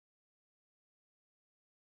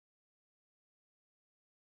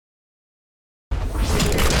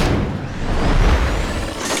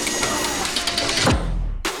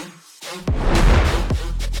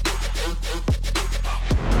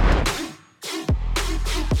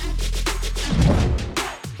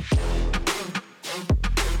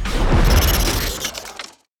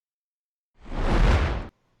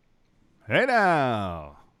Hey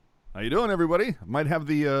now, how you doing, everybody? Might have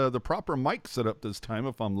the proper mic set up this time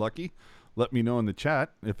if I'm lucky. Let me know in the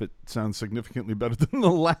chat if it sounds significantly better than the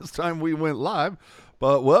last time we went live.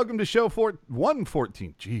 But welcome to show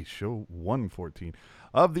 114. Geez, show 114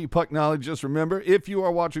 of the Puck Knowledge. Just remember, if you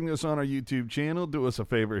are watching this on our YouTube channel, do us a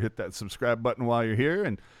favor, hit that subscribe button while you're here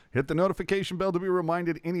and hit the notification bell to be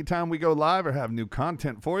reminded anytime we go live or have new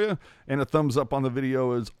content for you. And a thumbs up on the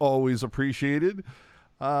video is always appreciated.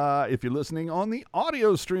 If you're listening on the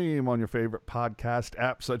audio stream on your favorite podcast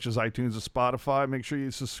app such as iTunes or Spotify, make sure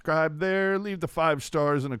you subscribe there. Leave the 5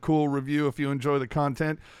 stars and a cool review if you enjoy the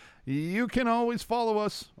content. You can always follow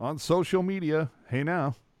us on social media. Hey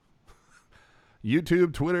now.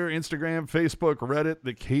 YouTube, Twitter, Instagram, Facebook, Reddit,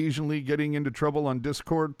 occasionally getting into trouble on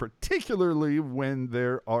Discord, particularly when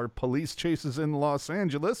there are police chases in Los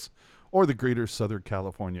Angeles or the greater Southern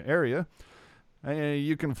California area.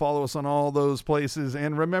 You can follow us on all those places.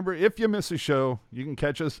 And remember, if you miss a show, you can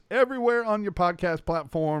catch us everywhere on your podcast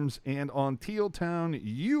platforms and on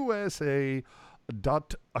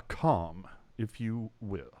tealtownusa.com, if you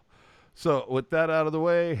will. So with that out of the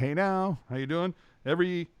way, hey now, how you doing?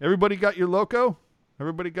 Everybody got your loco?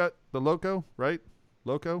 Everybody got the loco, right?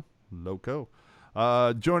 Loco?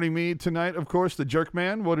 Joining me tonight, of course, the Jerk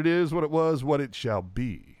Man. What it is, what it was, what it shall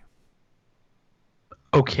be.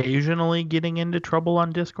 Occasionally getting into trouble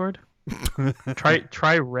on Discord.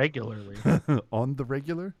 Try regularly. On the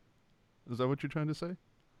regular? Is that what you're trying to say?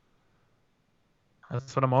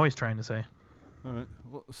 That's what I'm always trying to say. All right.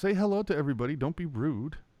 Well, say hello to everybody. Don't be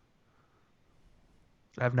rude.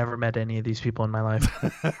 I've never met any of these people in my life.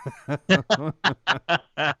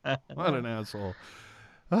 What an asshole.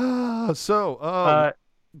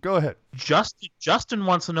 Go ahead. Justin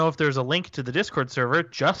wants to know if there's a link to the Discord server.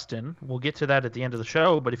 Justin, we'll get to that at the end of the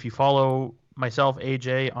show, but if you follow myself,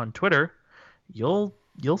 AJ, on Twitter, you'll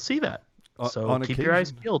see that. So keep your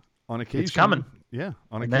eyes peeled. On occasion. It's coming. Yeah.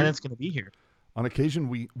 And then it's going to be here. On occasion,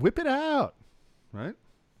 we whip it out. Right?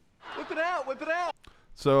 Whip it out.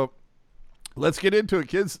 So let's get into it,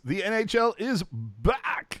 kids. The NHL is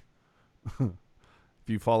back. If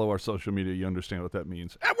you follow our social media, you understand what that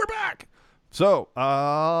means. And we're back. So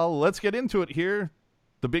let's get into it here.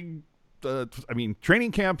 The big,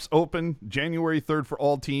 training camps open January 3rd for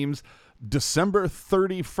all teams, December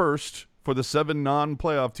 31st for the 7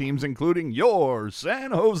 non-playoff teams, including your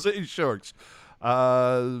San Jose Sharks.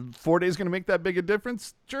 4 days going to make that big a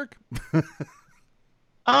difference, Jerk?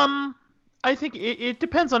 I think it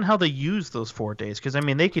depends on how they use those 4 days, because,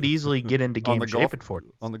 they could easily get into game shape at 4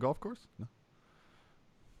 days. On the golf course? No.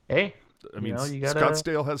 Hey.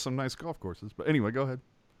 Scottsdale has some nice golf courses. But anyway, go ahead.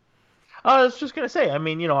 I was just going to say,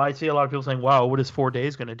 I see a lot of people saying, wow, what is 4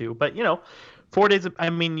 days going to do? But, 4 days,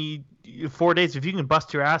 4 days, if you can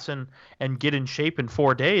bust your ass and get in shape in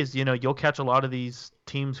 4 days, you'll catch a lot of these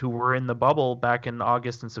teams who were in the bubble back in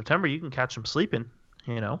August and September. You can catch them sleeping,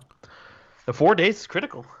 The 4 days is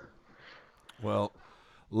critical. Well,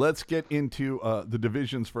 let's get into the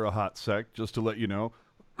divisions for a hot sec, just to let you know.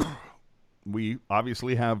 We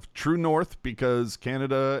obviously have True North because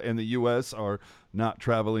Canada and the U.S. are not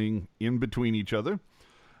traveling in between each other.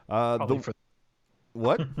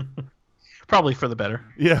 What? Probably for the better.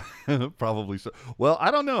 Yeah, probably so. Well, I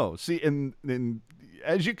don't know. See, and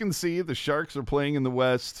as you can see, the Sharks are playing in the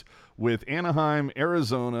West with Anaheim,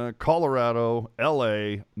 Arizona, Colorado,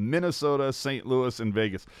 L.A., Minnesota, St. Louis, and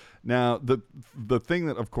Vegas. Now, the thing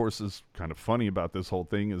that, of course, is kind of funny about this whole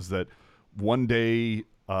thing is that one day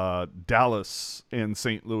Dallas and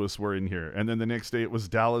St. Louis were in here, and then the next day it was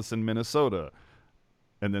Dallas and Minnesota,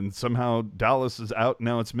 and then somehow Dallas is out.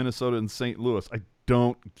 Now it's Minnesota and St. Louis. I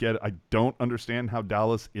don't get it. I don't understand how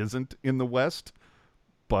Dallas isn't in the West,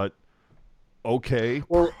 but okay,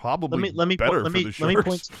 well, probably let me better for the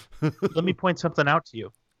Sharks. Let me point something out to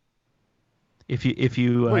you. If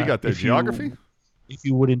you what do you got there? Geography? If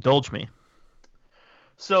you would indulge me.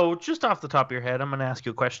 So just off the top of your head, I'm going to ask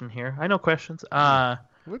you a question here. I know questions.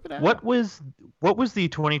 Whip it out. What was the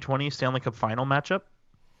 2020 Stanley Cup final matchup?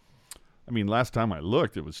 Last time I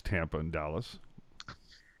looked, it was Tampa and Dallas.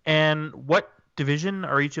 And what division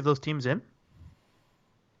are each of those teams in?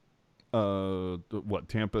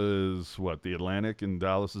 Tampa is what, the Atlantic, and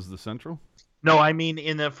Dallas is the Central? No, I mean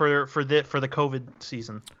in the for the COVID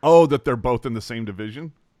season. Oh, that they're both in the same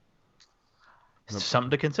division?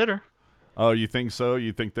 Something to consider. Oh, you think so?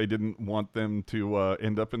 You think they didn't want them to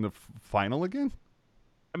end up in the final again?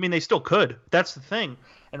 They still could. That's the thing,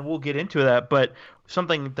 and we'll get into that. But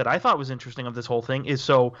something that I thought was interesting of this whole thing is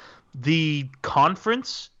so the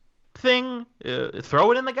conference thing,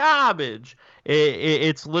 throw it in the garbage.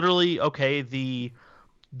 It's literally, okay, the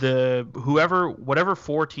whatever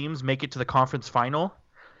four teams make it to the conference final,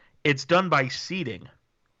 it's done by seeding.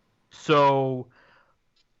 So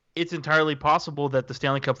it's entirely possible that the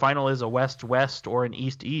Stanley Cup final is a West-West or an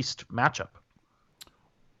East-East matchup.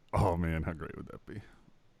 Oh man, how great would that be?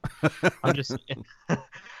 I'm just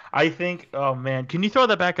I think, oh man, can you throw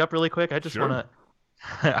that back up really quick? I just Sure. want to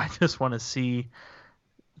I just want to see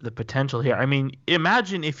the potential here. I mean,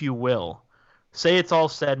 imagine, if you will, say it's all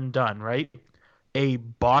said and done, right? A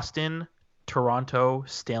Boston Toronto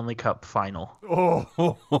Stanley Cup final.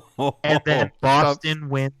 Oh, And then stop, Boston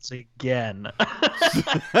wins again.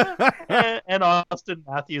 and Austin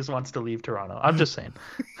Matthews wants to leave Toronto. I'm just saying.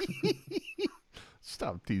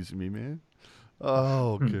 stop teasing me, man.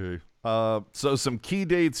 Oh, okay. So some key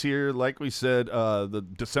dates here. Like we said, the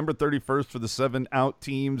December 31st for the 7 out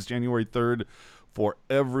teams, January 3rd for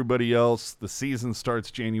everybody else. The season starts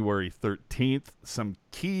January 13th. Some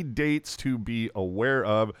key dates to be aware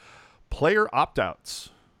of. Player opt-outs.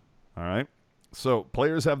 All right. So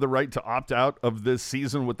players have the right to opt out of this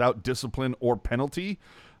season without discipline or penalty.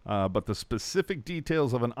 But the specific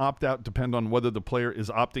details of an opt-out depend on whether the player is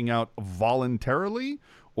opting out voluntarily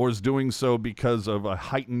or is doing so because of a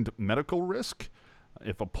heightened medical risk.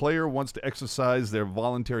 If a player wants to exercise their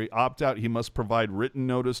voluntary opt-out, he must provide written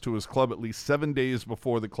notice to his club at least 7 days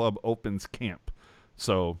before the club opens camp.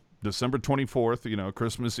 So December 24th,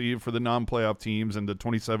 Christmas Eve for the non-playoff teams, and the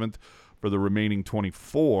 27th for the remaining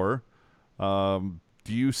 24. Do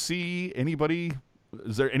you see anybody?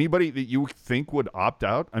 Is there anybody that you think would opt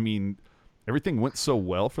out? I mean, everything went so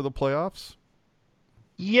well for the playoffs.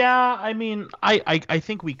 Yeah, I mean, I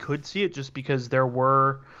think we could see it just because there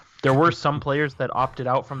were some players that opted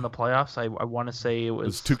out from the playoffs. I want to say it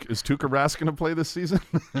was. Is Tuukka Rask going to play this season?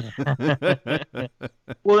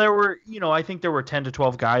 Well, I think there were 10 to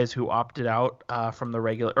 12 guys who opted out from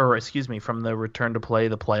the from the return to play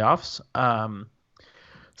the playoffs.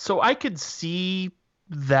 So I could see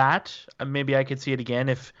that. Maybe I could see it again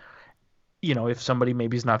if somebody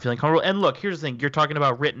maybe is not feeling comfortable. And look, here's the thing: you're talking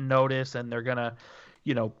about written notice, and they're gonna,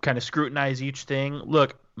 kind of scrutinize each thing.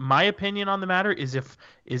 Look, my opinion on the matter is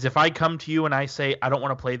if I come to you and I say I don't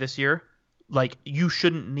want to play this year, like, you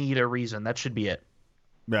shouldn't need a reason. That should be it.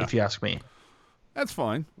 Yeah. If you ask me. That's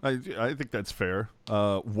fine. I think that's fair.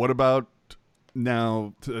 What about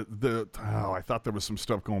now? I thought there was some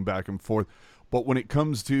stuff going back and forth, but when it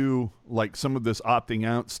comes to like some of this opting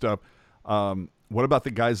out stuff, what about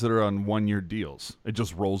the guys that are on 1-year deals? It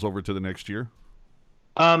just rolls over to the next year.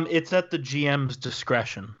 It's at the GM's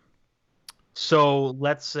discretion. So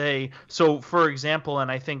let's say, for example,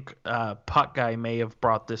 and I think Puck Guy may have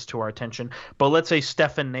brought this to our attention, but let's say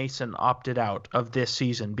Stefan Nason opted out of this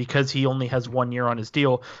season because he only has 1 year on his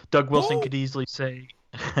deal. Doug Wilson could easily say,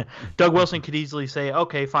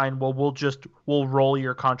 okay, fine. Well, we'll roll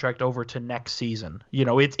your contract over to next season.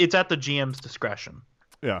 It's at the GM's discretion.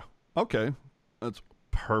 Yeah. Okay. That's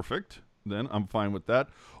perfect. Then I'm fine with that.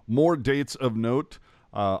 More dates of note.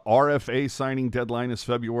 RFA signing deadline is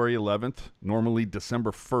February 11th, normally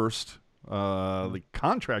December 1st. The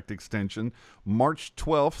contract extension, March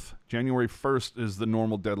 12th. January 1st is the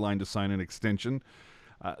normal deadline to sign an extension.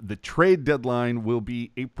 The trade deadline will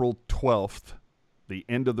be April 12th. The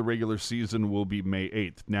end of the regular season will be May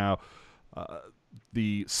 8th. Now,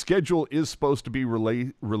 the schedule is supposed to be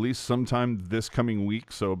released sometime this coming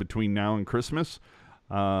week, so between now and Christmas.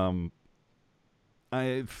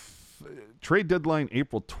 Trade deadline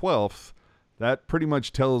April 12th, that pretty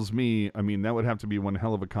much tells me, I mean, that would have to be one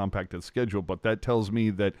hell of a compacted schedule, but that tells me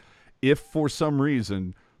that if for some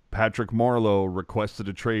reason Patrick Marleau requested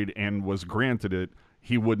a trade and was granted it,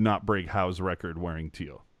 he would not break Howe's record wearing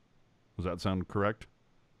teal. Does that sound correct?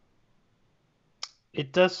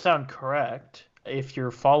 It does sound correct. If your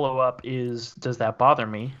follow-up is, does that bother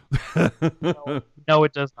me? No,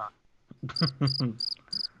 it does not.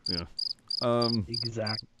 Yeah.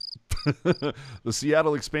 Exactly. The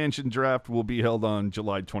Seattle expansion draft will be held on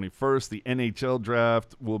July 21st. The NHL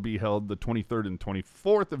draft will be held the 23rd and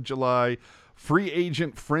 24th of July. Free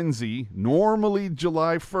agent frenzy, normally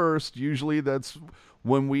July 1st. Usually that's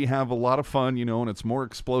when we have a lot of fun, and it's more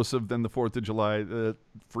explosive than the 4th of July. The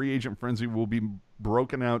free agent frenzy will be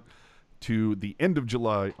broken out to the end of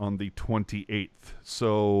July on the 28th.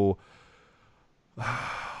 So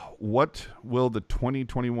what will the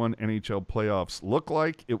 2021 NHL playoffs look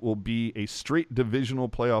like? It will be a straight divisional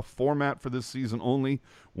playoff format for this season only.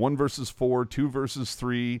 1 versus 4, 2 versus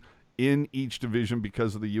 3 in each division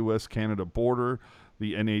because of the U.S.-Canada border.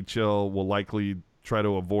 The NHL will likely try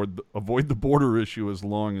to avoid the border issue as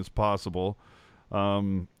long as possible.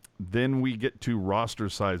 Then we get to roster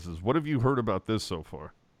sizes. What have you heard about this so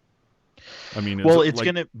far? I mean, is Well, it it's like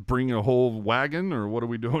gonna bring a whole wagon, or what are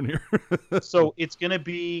we doing here? so it's gonna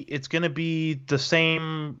be the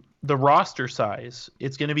same, the roster size.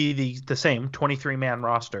 It's gonna be the same 23-man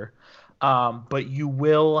roster, but you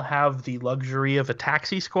will have the luxury of a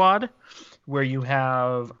taxi squad, where you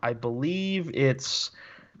have, I believe it's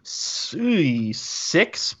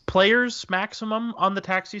 6 players maximum on the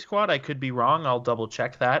taxi squad. I could be wrong. I'll double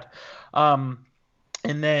check that. And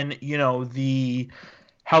then, the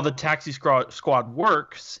how the taxi squad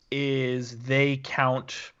works is they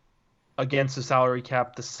count against the salary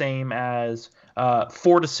cap the same as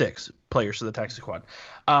 4 to 6 players for the taxi squad.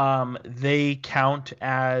 They count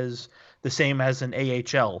as the same as an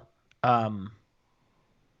AHL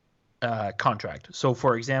contract. So,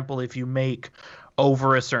 for example, if you make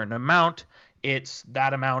over a certain amount, it's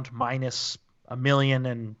that amount minus $1 million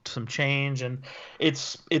and some change, and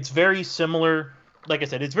it's very similar. Like I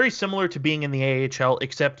said, it's very similar to being in the AHL,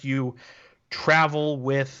 except you travel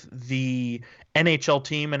with the NHL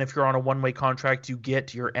team, and if you're on a one-way contract, you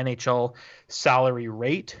get your NHL salary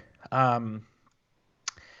rate. And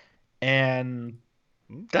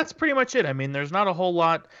that's pretty much it. I mean, there's not a whole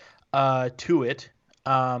lot to it.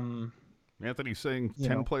 Anthony's saying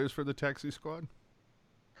 10 players for the taxi squad?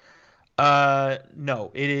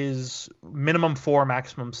 No, it is minimum 4,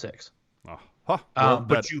 maximum 6. Oh, huh. Well,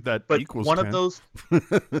 But equals one 10. of those.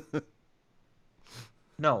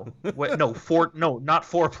 No, no, 4. No, not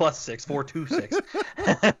 4 plus 6. 4 2 6.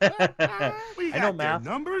 I know math.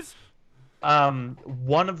 Numbers?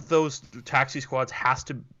 One of those taxi squads has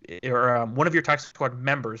to, or one of your taxi squad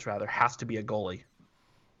members rather, has to be a goalie.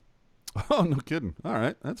 Oh, no kidding. All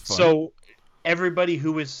right, that's fine. So everybody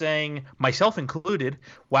who is saying, myself included,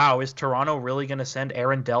 wow, is Toronto really going to send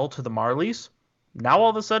Aaron Dell to the Marlies? Now all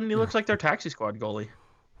of a sudden he looks like their taxi squad goalie.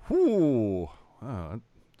 Ooh, oh,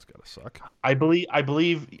 that's gotta suck. I believe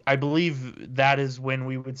that is when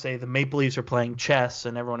we would say the Maple Leafs are playing chess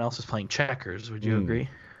and everyone else is playing checkers. Would you agree?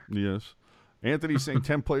 Yes. Anthony's saying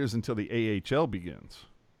 10 players until the AHL begins.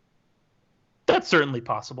 That's certainly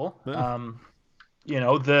possible. Yeah.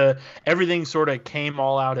 Everything sort of came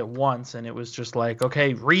all out at once, and it was just like,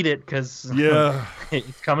 okay, read it because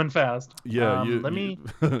it's coming fast. Yeah,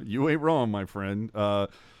 you ain't wrong, my friend.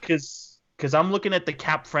 Because I'm looking at the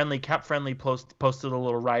Cap Friendly posted a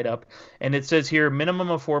little write up, and it says here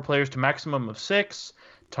minimum of 4 players to maximum of 6.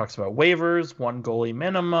 Talks about waivers, 1 goalie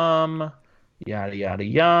minimum, yada yada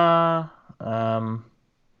yada.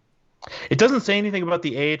 It doesn't say anything about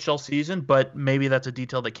the AHL season, but maybe that's a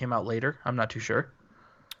detail that came out later. I'm not too sure.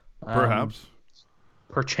 Perhaps.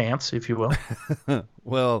 Perchance, if you will.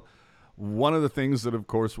 Well, one of the things that, of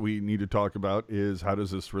course, we need to talk about is how does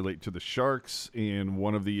this relate to the Sharks? And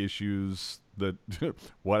one of the issues that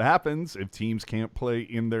what happens if teams can't play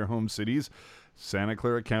in their home cities. Santa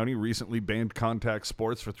Clara County recently banned contact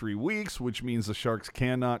sports for 3 weeks, which means the Sharks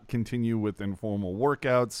cannot continue with informal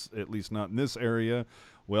workouts, at least not in this area.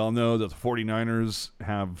 We all know that the 49ers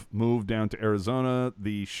have moved down to Arizona.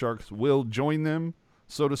 The Sharks will join them,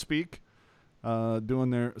 so to speak,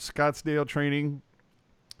 doing their Scottsdale training.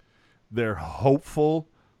 They're hopeful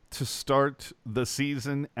to start the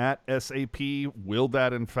season at SAP. Will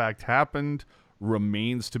that, in fact, happen?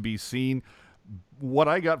 Remains to be seen. What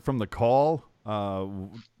I got from the call, for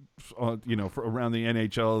around the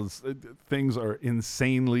NHL, is things are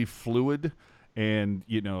insanely fluid. And,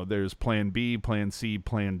 there's plan B, plan C,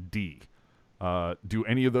 plan D. Do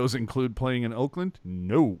any of those include playing in Oakland?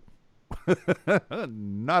 No.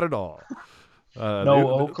 Not at all.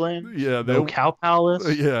 Oakland? Yeah, no Cow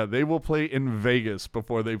Palace? Yeah, they will play in Vegas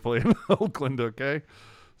before they play in Oakland, okay?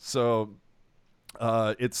 So,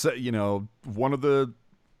 it's, one of the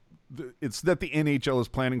it's that the NHL is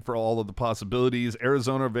planning for all of the possibilities.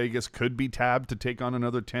 Arizona or Vegas could be tabbed to take on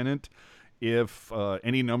another tenant if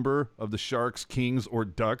any number of the Sharks, Kings, or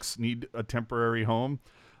Ducks need a temporary home.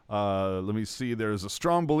 Let me see. There's a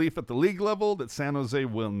strong belief at the league level that San Jose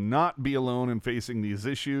will not be alone in facing these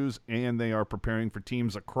issues, and they are preparing for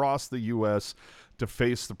teams across the U.S. to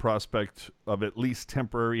face the prospect of at least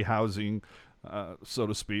temporary housing, so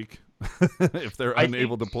to speak, if they're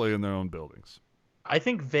unable to play in their own buildings. I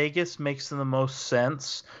think Vegas makes the most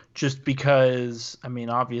sense just because,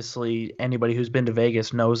 obviously anybody who's been to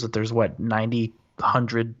Vegas knows that there's 90,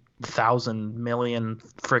 100,000 million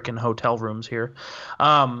freaking hotel rooms here.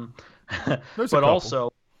 But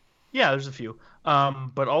also, yeah, there's a few.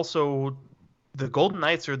 But also the Golden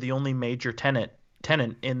Knights are the only major tenant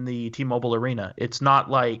in the T-Mobile Arena. It's not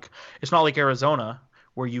like Arizona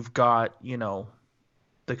where you've got,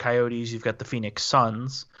 the Coyotes, you've got the Phoenix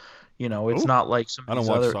Suns. It's not like some of these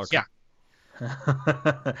other.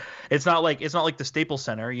 It's not like the Staples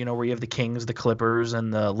Center, where you have the Kings, the Clippers,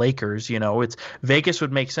 and the Lakers. It's Vegas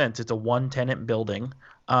would make sense. It's a one tenant building,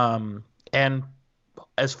 and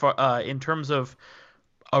as far in terms of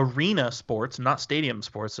arena sports, not stadium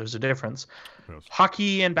sports, there's a difference. Yes.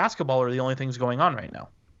 Hockey and basketball are the only things going on right now.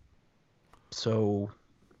 So,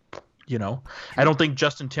 I don't think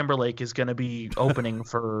Justin Timberlake is going to be opening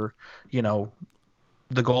for,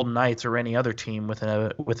 the Golden Knights or any other team with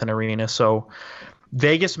an arena. So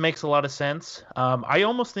Vegas makes a lot of sense. I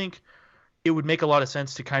almost think it would make a lot of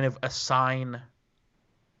sense to kind of assign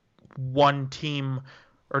one team,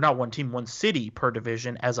 or not one team, one city per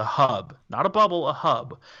division as a hub, not a bubble, a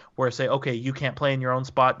hub, where say, okay, you can't play in your own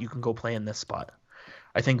spot, you can go play in this spot.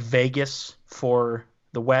 I think Vegas for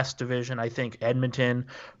the West division, I think Edmonton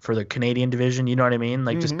for the Canadian division, you know what I mean?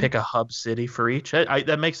 Like just pick a hub city for each.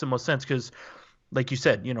 That makes the most sense because, like you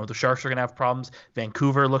said, the Sharks are going to have problems.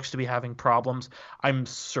 Vancouver looks to be having problems. I'm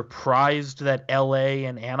surprised that LA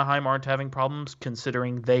and Anaheim aren't having problems,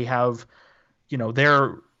 considering they have,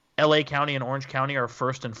 their LA County and Orange County are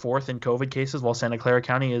first and fourth in COVID cases, while Santa Clara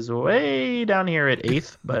County is way down here at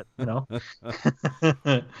eighth. But, what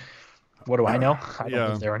do I know? I don't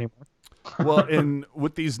live there anymore. Well, and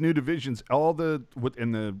with these new divisions,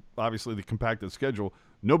 obviously the compacted schedule,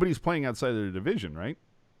 nobody's playing outside of their division, right?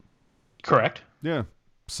 Correct. Yeah.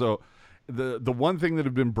 So the one thing that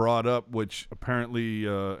had been brought up, which apparently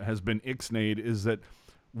has been ixnayed, is that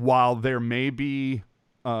while there may be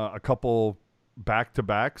a couple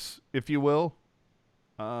back-to-backs, if you will,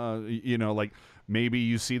 like maybe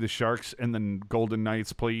you see the Sharks and then Golden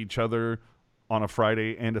Knights play each other on a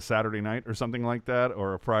Friday and a Saturday night or something like that,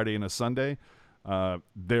 or a Friday and a Sunday.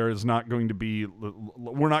 There is not going to be,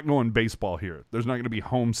 we're not going baseball here. There's not going to be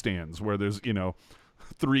homestands where there's,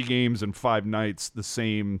 3 games and 5 nights, the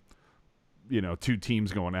same, 2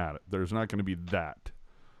 teams going at it. There's not going to be that.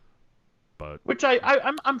 But which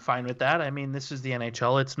I'm fine with that. I mean, this is the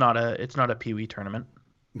NHL. It's not a Pee Wee tournament.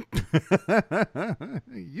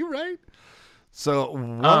 You're right.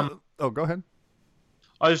 So go ahead.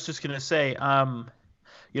 I was just gonna say, I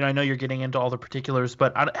know you're getting into all the particulars,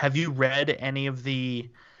 but have you read any of the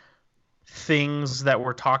things that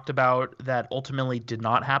were talked about that ultimately did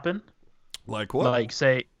not happen? Like what? Like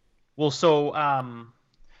say, well, so,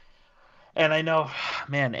 and I know,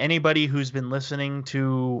 man, anybody who's been listening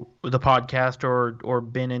to the podcast or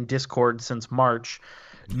been in Discord since March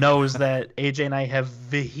knows that AJ and I have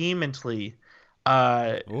vehemently.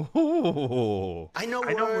 I know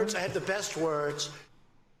words. I have the best words.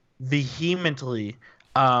 Vehemently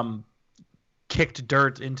kicked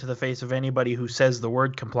dirt into the face of anybody who says the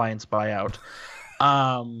word compliance buyout.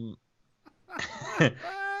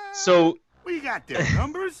 So We got their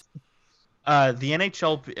numbers. The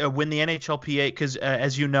NHL, when the NHLPA, because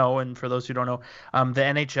as you know, and for those who don't know, the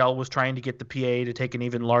NHL was trying to get the PA to take an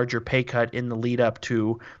even larger pay cut in the lead up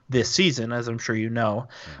to this season, as I'm sure you know.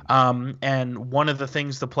 And one of the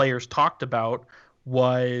things the players talked about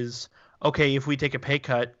was, okay, if we take a pay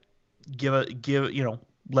cut,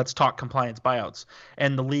 let's talk compliance buyouts.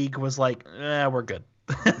 And the league was like, we're good.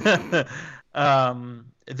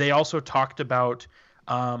 They also talked about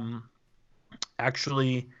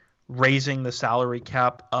actually raising the salary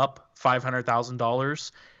cap up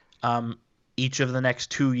 $500,000 each of the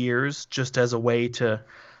next 2 years, just as a way to,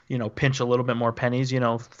 pinch a little bit more pennies,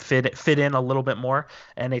 fit in a little bit more.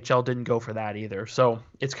 NHL didn't go for that either. So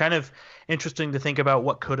it's kind of interesting to think about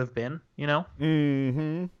what could have been,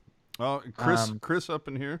 Mm-hmm. Well, Chris up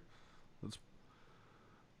in here. Let's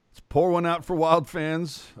pour one out for Wild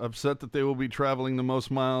fans, upset that they will be traveling the most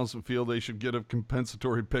miles and feel they should get a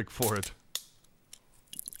compensatory pick for it.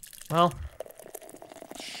 Well,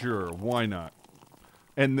 sure, why not?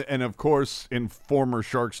 And of course, in former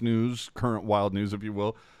Sharks news, current Wild news, if you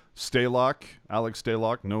will, Alex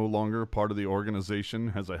Stalock, no longer part of the organization,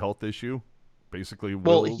 has a health issue. Basically,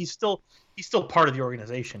 he's still part of the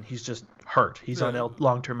organization. He's just hurt. He's on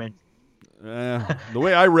long-term injury. The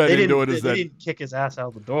way I read into it is that they didn't kick his ass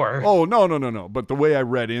out the door. Oh, no. But the way I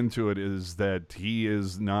read into it is that he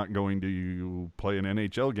is not going to play an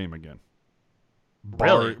NHL game again.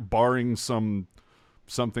 Really? Barring something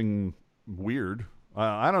weird.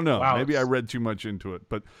 I don't know. Wow. Maybe I read too much into it.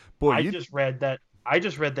 But boy, I just read that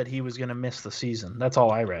he was going to miss the season. That's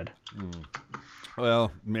all I read.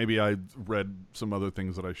 Well, maybe I read some other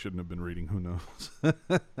things that I shouldn't have been reading. Who knows?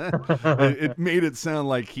 It made it sound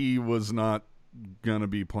like he was not going to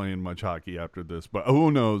be playing much hockey after this. But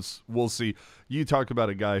who knows? We'll see. You talk about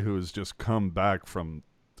a guy who has just come back from,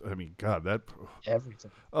 I mean, God,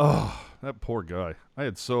 everything. Oh, that poor guy. I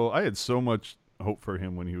had so much hope for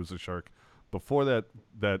him when he was a Shark. Before that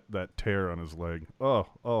tear on his leg. Oh,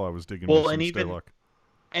 I was digging Well, some and even Stalock.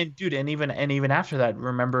 and dude, and even after that,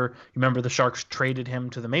 remember the Sharks traded him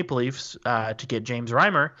to the Maple Leafs to get James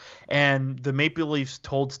Reimer, and the Maple Leafs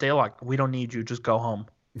told Stalock, "We don't need you, just go home."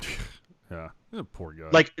 Yeah, poor guy.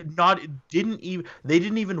 Like they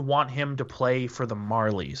didn't even want him to play for the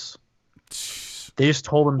Marlies. They just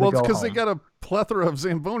told him to go home. Well, it's because they got a plethora of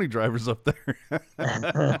Zamboni drivers up there.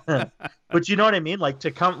 But you know what I mean? Like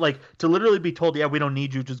to literally be told, yeah, we don't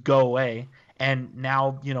need you, just go away. And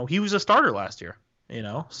now, he was a starter last year,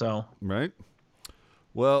 so. Right.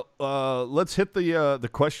 Well, let's hit the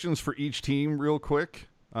questions for each team real quick.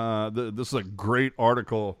 This is a great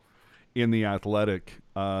article in The Athletic.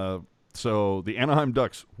 So the Anaheim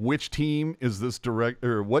Ducks, which team is this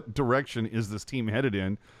what direction is this team headed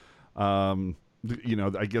in?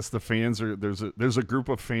 I guess the fans there's a group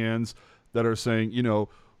of fans that are saying,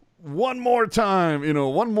 one more time,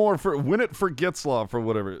 one more win it for Getzlaf or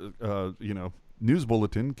whatever. News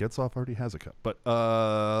bulletin, Getzlaf already has a cup, but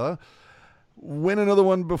win another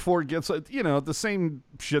one before Getzlaf. The same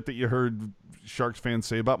shit that you heard Sharks fans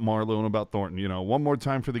say about Marleau and about Thornton. One more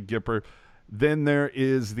time for the Gipper. Then there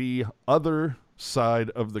is the other side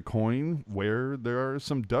of the coin where there are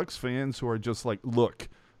some Ducks fans who are just like, look,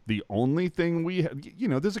 the only thing we have,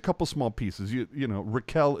 there's a couple small pieces.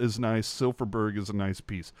 Raquel is nice. Silfverberg is a nice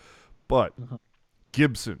piece. But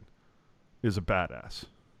Gibson is a badass.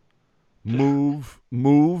 Move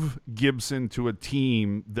Gibson to a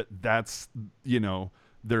team that's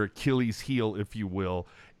their Achilles heel, if you will,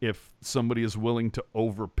 if somebody is willing to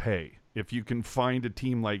overpay. If you can find a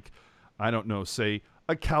team like, I don't know, say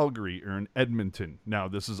a Calgary or an Edmonton. Now,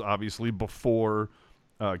 this is obviously before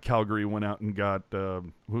Calgary went out and got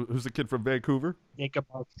who's the kid from Vancouver? Jacob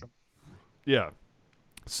Markstrom. Yeah.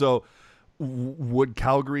 So would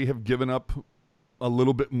Calgary have given up a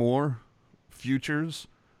little bit more futures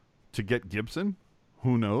to get Gibson?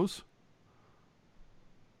 Who knows?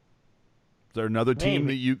 Is there another team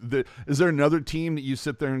is there another team that you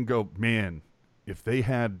sit there and go, man, if they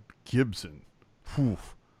had Gibson,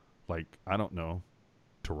 like, I don't know,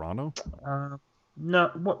 Toronto?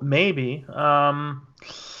 No, maybe.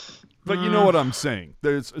 But you know what I'm saying.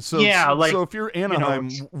 So if you're Anaheim,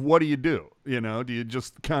 what do? Do you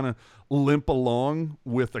just kind of limp along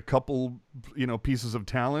with a couple, pieces of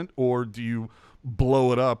talent, or do you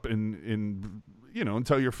blow it up and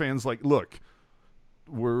tell your fans, like, look,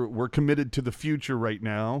 we're committed to the future right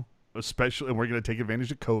now, especially, and we're going to take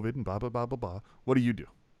advantage of COVID and blah blah blah blah blah. What do you do?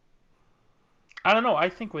 I don't know. I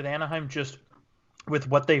think with Anaheim, just with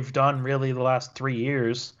what they've done really the last 3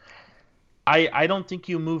 years, I don't think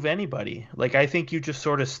you move anybody. Like, I think you just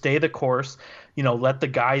sort of stay the course, let the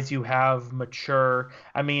guys you have mature.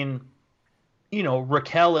 I mean,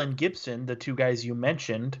 Raquel and Gibson, the two guys you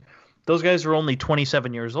mentioned, those guys are only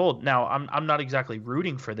 27 years old. Now, I'm not exactly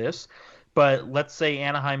rooting for this, but let's say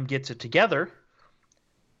Anaheim gets it together.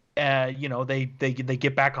 They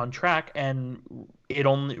get back on track, and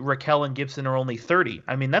Raquel and Gibson are only 30.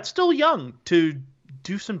 I mean, that's still young to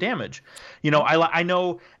do some damage. I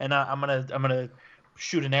know, and I'm gonna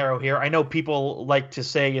shoot an arrow here. I know people like to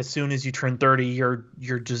say as soon as you turn 30,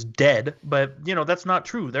 you're just dead, but that's not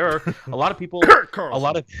true. There are a lot of people,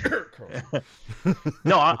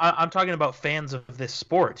 No, I'm talking about fans of this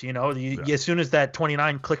sport. As soon as that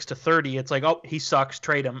 29 clicks to 30, it's like, oh, he sucks,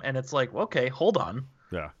 trade him, and it's like, okay, hold on.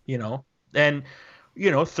 Yeah. And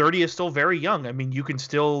 30 is still very young. I mean, you can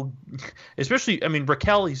still, especially,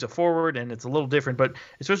 Raquel, he's a forward and it's a little different, but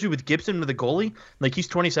especially with Gibson, with the goalie, like, he's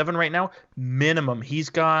 27 right now, minimum. He's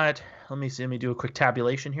got, let me do a quick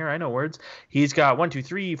tabulation here. I know words. He's got 1, 2,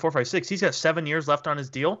 3, 4, 5, 6. He's got 7 years left on his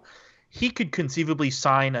deal. He could conceivably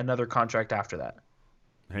sign another contract after that.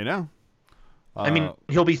 Hey, now.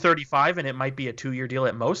 He'll be 35 and it might be a 2-year deal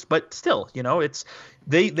at most, but still, it's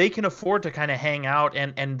they can afford to kind of hang out,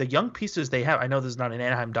 and the young pieces they have. I know this is not an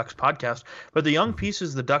Anaheim Ducks podcast, but the young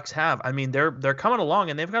pieces the Ducks have, they're coming along,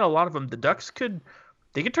 and they've got a lot of them. The Ducks could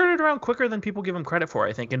turn it around quicker than people give them credit for,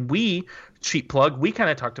 I think. And we, cheap plug, we kind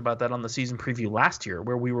of talked about that on the season preview last year,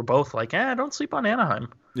 where we were both like, don't sleep on Anaheim.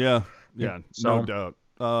 Yeah, no doubt.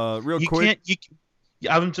 Real quick,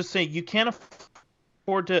 I'm just saying, you can't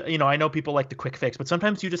afford to, I know people like the quick fix, but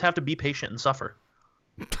sometimes you just have to be patient and suffer.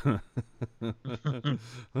 My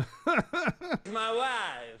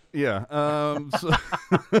wife. Yeah.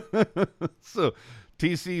 So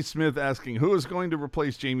TC Smith asking, who is going to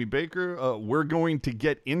replace Jamie Baker? We're going to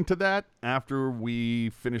get into that after we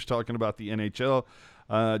finish talking about the NHL.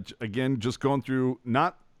 Again, just going through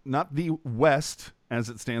not the West as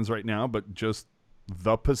it stands right now, but just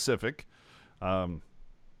the Pacific.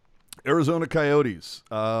 Arizona Coyotes.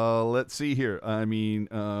 Let's see here. I mean,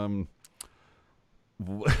 the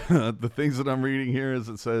things that I'm reading here is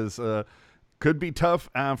it says could be tough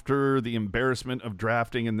after the embarrassment of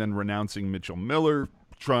drafting and then renouncing Mitchell Miller,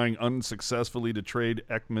 trying unsuccessfully to trade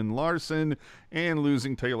Ekman Larson, and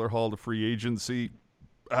losing Taylor Hall to free agency.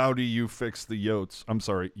 How do you fix the Yotes? I'm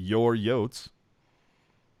sorry, your Yotes.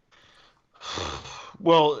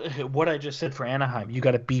 Well, what I just said for Anaheim, you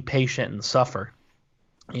got to be patient and suffer,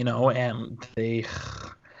 and they,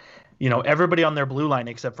 everybody on their blue line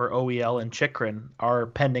except for OEL and Chychrun are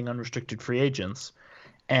pending unrestricted free agents.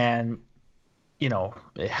 And, Antti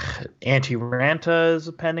Ranta is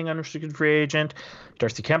a pending unrestricted free agent.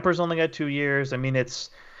 Darcy Kemper's only got 2 years. I mean, this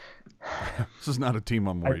is not a team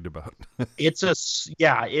I'm worried about. It's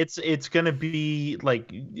gonna be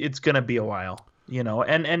it's gonna be a while,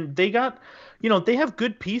 and they got, they have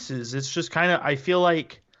good pieces. It's just kind of, I feel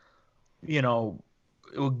like,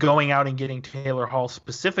 going out and getting Taylor Hall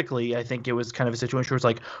specifically, I think it was kind of a situation where it's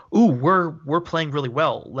like, ooh, we're playing really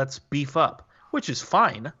well, let's beef up, which is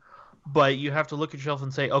fine, but you have to look at yourself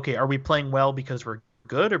and say, okay, are we playing well because we're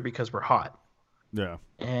good or because we're hot? Yeah.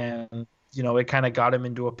 And it kind of got him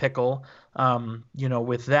into a pickle,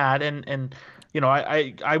 with that. And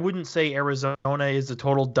I wouldn't say Arizona is a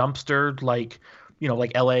total dumpster like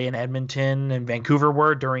LA and Edmonton and Vancouver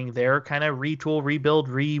were during their kind of retool, rebuild,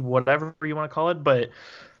 whatever you want to call it. But,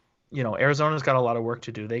 Arizona's got a lot of work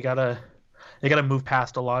to do. They gotta move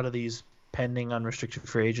past a lot of these pending unrestricted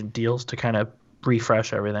free agent deals to kind of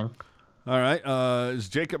refresh everything. All right. Is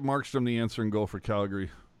Jacob Markstrom the answer in goal for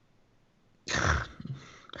Calgary?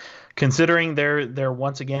 Considering they're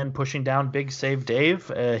once again pushing down Big Save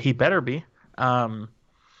Dave, he better be. This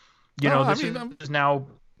is now.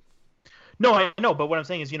 No, I know, but what I'm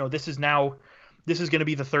saying is, this is going to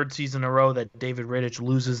be the third season in a row that David Rittich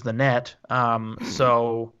loses the net.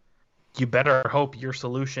 So you better hope your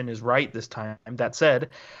solution is right this time. That said,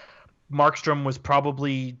 Markstrom was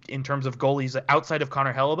probably, in terms of goalies outside of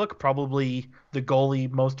Connor Hellebuyck, probably the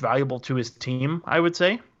goalie most valuable to his team, I would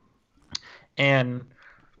say. And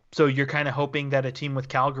so you're kind of hoping that a team with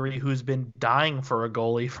Calgary, who's been dying for a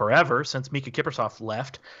goalie forever since Mika Kiprusoff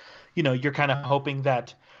left, you're kind of hoping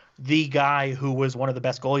that the guy who was one of the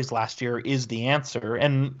best goalies last year is the answer.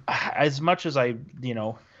 And as much as I,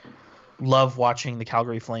 love watching the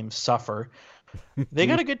Calgary Flames suffer, they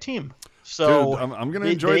got a good team. So dude, I'm going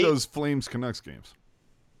to enjoy those Flames Canucks games.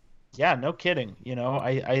 Yeah, no kidding.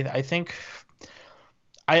 I think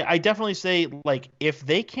I definitely say, if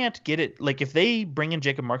they can't get it, if they bring in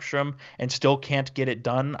Jacob Markstrom and still can't get it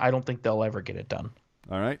done, I don't think they'll ever get it done.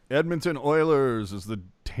 All right. Edmonton Oilers, is the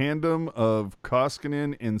tandem of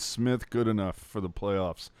Koskinen and Smith good enough for the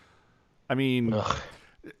playoffs? I mean, I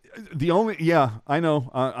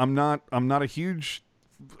know. I'm not a huge,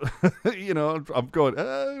 I'm going,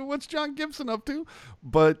 what's John Gibson up to?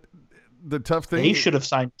 But the tough thing, they should have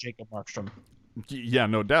signed Jacob Markstrom. Yeah,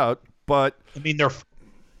 no doubt. But I mean,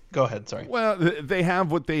 go ahead. Sorry. Well, they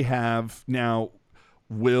have what they have now.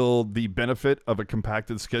 Will the benefit of a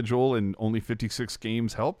compacted schedule and only 56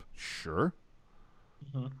 games help? Sure.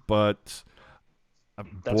 Mm-hmm. But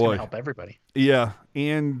that's going to help everybody. Yeah,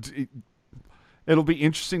 and it'll be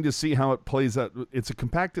interesting to see how it plays out. It's a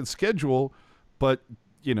compacted schedule, but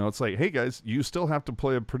it's like, hey guys, you still have to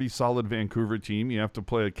play a pretty solid Vancouver team. You have to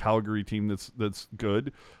play a Calgary team that's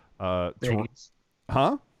good. Vegas.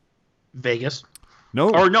 Vegas. No.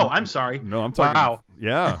 Or no, I'm sorry. No, I'm talking. Wow.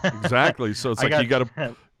 Yeah, exactly. So it's you got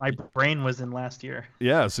to. My brain was in last year.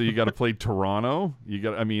 Yeah, so you got to play Toronto. You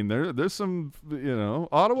got. I mean, there's some.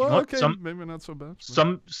 Ottawa. Okay, maybe not so bad.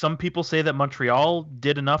 Some people say that Montreal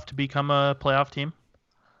did enough to become a playoff team.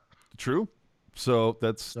 True. So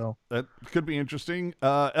that could be interesting.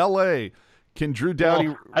 L.A. Can Drew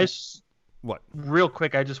Doughty? What? Real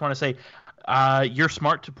quick, I just want to say, you're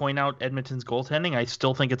smart to point out Edmonton's goaltending. I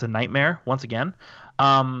still think it's a nightmare once again.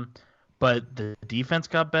 But the defense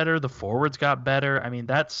got better. The forwards got better. I mean,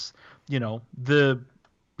 that's, the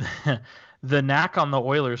the knack on the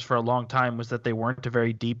Oilers for a long time was that they weren't a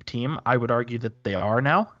very deep team. I would argue that they are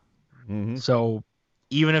now. Mm-hmm. So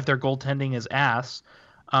even if their goaltending is ass,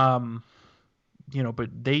 but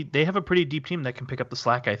they have a pretty deep team that can pick up the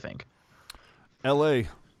slack, I think. L.A.,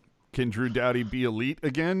 can Drew Doughty be elite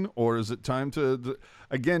again, or is it time to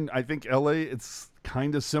again? I think LA, it's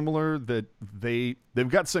kind of similar that they've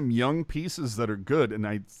got some young pieces that are good,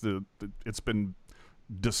 and it's been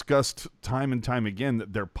discussed time and time again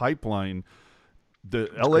that their pipeline,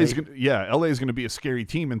 LA is going to be a scary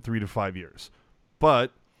team in 3 to 5 years,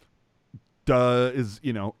 but is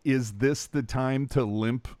this the time to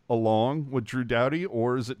limp along with Drew Doughty,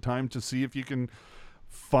 or is it time to see if you can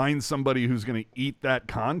find somebody who's going to eat that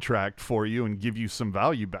contract for you and give you some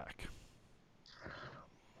value back.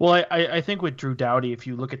 Well, I think with Drew Doughty, if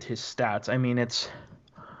you look at his stats, I mean, it's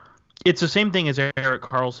the same thing as Erik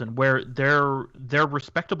Karlsson, where they're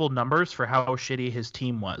respectable numbers for how shitty his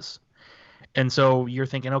team was. And so you're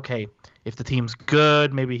thinking, okay, if the team's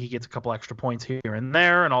good, maybe he gets a couple extra points here and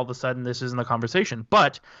there, and all of a sudden this isn't the conversation.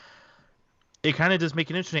 But it kind of does make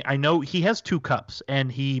it interesting. I know he has 2 cups,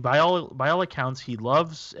 and he, by all accounts, he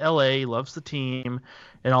loves LA, loves the team,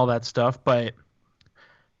 and all that stuff. But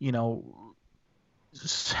you know,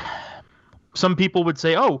 some people would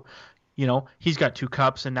say, oh, you know, he's got 2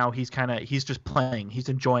 cups, and now he's just playing, he's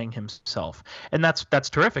enjoying himself, and that's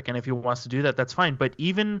terrific. And if he wants to do that, that's fine. But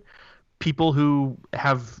even people who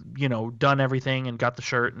have, you know, done everything and got the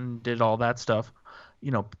shirt and did all that stuff,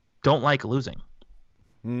 you know, don't like losing.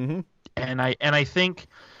 Mm-hmm. And I think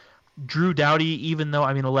Drew Doughty, even though,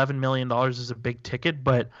 I mean, $11 million is a big ticket,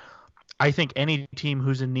 but I think any team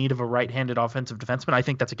who's in need of a right-handed offensive defenseman, I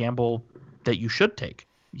think that's a gamble that you should take,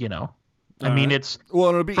 you know? I mean, it's... Well,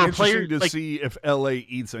 it'll be interesting to see if LA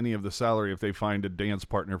eats any of the salary if they find a dance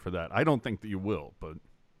partner for that. I don't think that you will, but...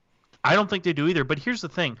 I don't think they do either. But here's the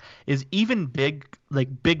thing, is even big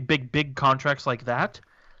contracts like that,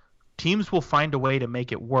 teams will find a way to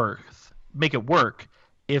make it work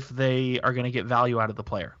if they are going to get value out of the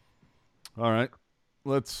player. All right.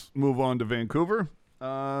 Let's move on to Vancouver.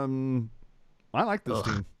 I like this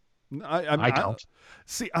team. I don't.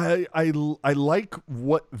 I like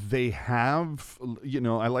what they have. You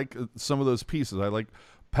know, I like some of those pieces. I like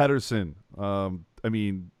Pettersson. I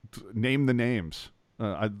mean, name the names.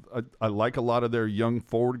 I like a lot of their young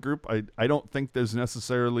forward group. I don't think there's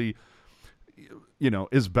necessarily, you know,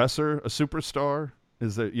 is Besser a superstar?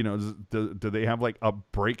 Is that, you know, do they have like a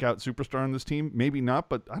breakout superstar on this team? Maybe not,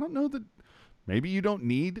 but I don't know that. Maybe you don't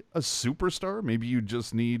need a superstar. Maybe you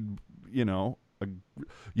just need, you know,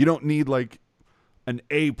 you don't need like an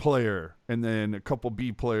A player and then a couple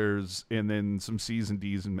B players and then some C's and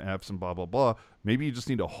D's and F's and blah, blah, blah. Maybe you just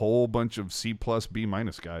need a whole bunch of C plus B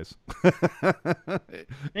minus guys.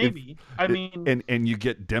 Maybe. And you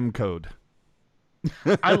get dem code.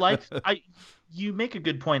 You make a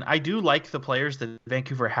good point. I do like the players that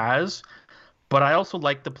Vancouver has, but I also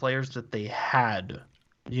like the players that they had.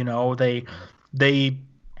 You know, they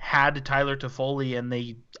had Tyler Toffoli, and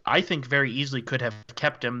I think very easily could have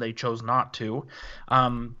kept him. They chose not to.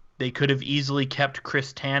 They could have easily kept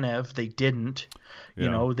Chris Tanev. They didn't. Yeah.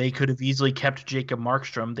 You know, they could have easily kept Jacob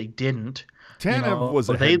Markstrom. They didn't. Tanev was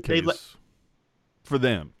a head case for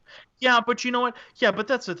them. Yeah, but you know what? Yeah, but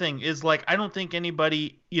that's the thing is, like, I don't think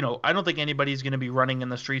anybody's going to be running in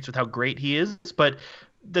the streets with how great he is. But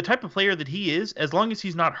the type of player that he is, as long as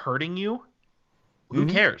he's not hurting you, who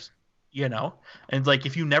cares? You know? And like,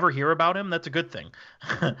 if you never hear about him, that's a good thing.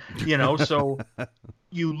 You know, so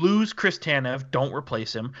you lose Chris Tanev, don't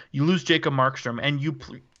replace him. You lose Jacob Markstrom, and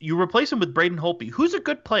you replace him with Braden Holtby, who's a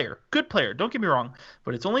good player. Good player, don't get me wrong,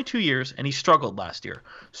 but it's only 2 years, and he struggled last year.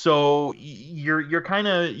 So you're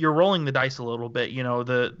rolling the dice a little bit. You know,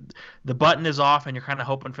 the button is off, and you're kind of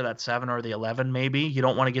hoping for that 7 or the 11 maybe. You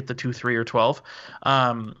don't want to get the 2, 3, or 12.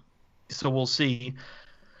 So we'll see.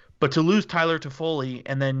 But to lose Tyler Toffoli,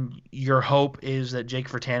 and then your hope is that Jake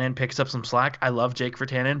Virtanen picks up some slack. I love Jake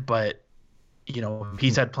Virtanen, but you know,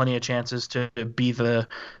 he's had plenty of chances to be the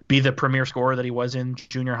premier scorer that he was in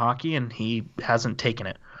junior hockey, and he hasn't taken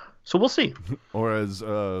it. So we'll see. Or as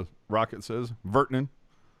Rocket says, Virtanen.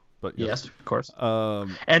 But yes, of course.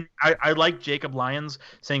 And I like Jacob Lyons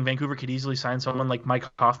saying Vancouver could easily sign someone like Mike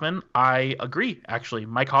Hoffman. I agree, actually.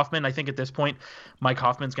 Mike Hoffman, I think at this point, Mike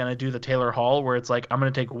Hoffman's going to do the Taylor Hall, where it's like, I'm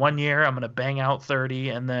going to take 1 year, I'm going to bang out 30,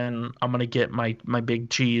 and then I'm going to get my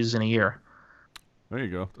big cheese in a year. There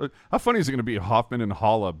you go. How funny is it going to be Hoffman and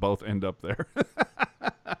Holla both end up there?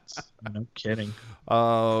 No kidding.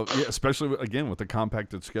 Yeah, especially, again, with the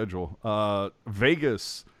compacted schedule.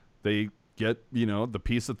 Vegas, they get, you know, the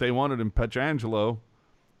piece that they wanted in Pietrangelo.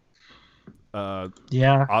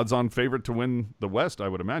 Yeah. Odds-on favorite to win the West, I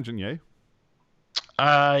would imagine, yay?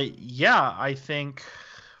 Yeah, I think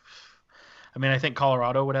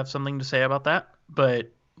Colorado would have something to say about that, but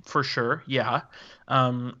for sure, yeah.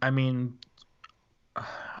 I mean,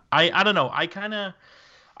 I don't know.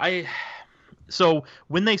 So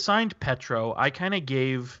when they signed Petro, I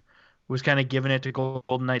was kind of giving it to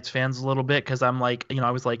Golden Knights fans a little bit, because I'm like, you know,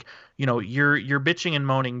 I was like, you know, you're bitching and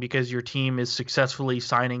moaning because your team is successfully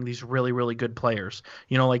signing these really, really good players.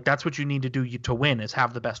 You know, like, that's what you need to do to win, is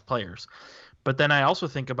have the best players. But then I also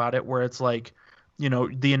think about it where it's like,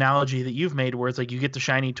 the analogy that you've made where it's like you get the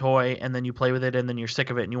shiny toy and then you play with it and then you're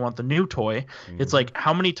sick of it and you want the new toy. It's like,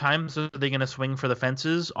 how many times are they going to swing for the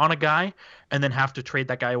fences on a guy and then have to trade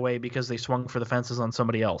that guy away because they swung for the fences on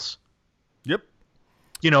somebody else? Yep.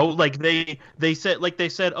 Like they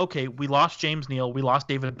said, okay, we lost James Neal, we lost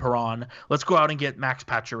David Perron. Let's go out and get Max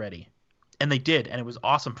Pacioretty. And they did, and it was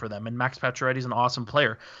awesome for them. And Max Pacioretty's an awesome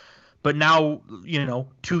player. But now,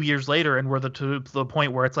 2 years later, and we're to the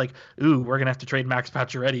point where it's like, ooh, we're gonna have to trade Max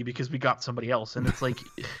Pacioretty because we got somebody else, and it's like,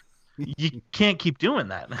 you can't keep doing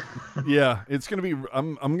that. Yeah, it's gonna be.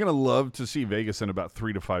 I'm gonna love to see Vegas in about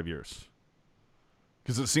 3 to 5 years,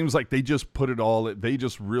 because it seems like they just put it all. They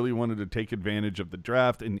just really wanted to take advantage of the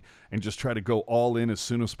draft and just try to go all in as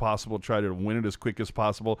soon as possible, try to win it as quick as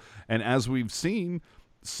possible. And as we've seen,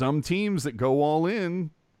 some teams that go all in.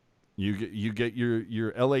 You get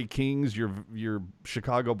your LA Kings, your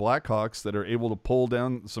Chicago Blackhawks that are able to pull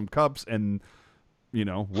down some cups, and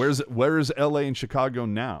where is LA and Chicago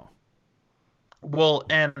now? Well,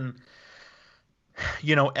 and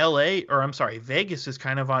Vegas is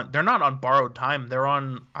kind of on. They're not on borrowed time.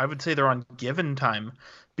 I would say they're on given time,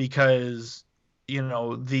 because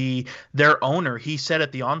their owner, he said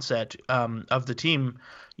at the onset of the team.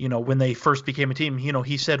 When they first became a team,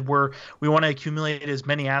 he said, we want to accumulate as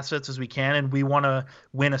many assets as we can, and we want to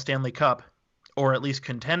win a Stanley Cup, or at least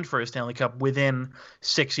contend for a Stanley Cup within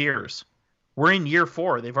 6 years. We're in year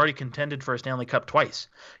 4. They've already contended for a Stanley Cup twice,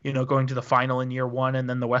 going to the final in year 1 and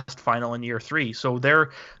then the West final in year 3. So they're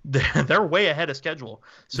way ahead of schedule.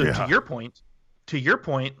 So yeah. to your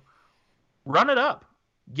point, run it up.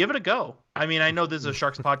 Give it a go. I mean, I know this is a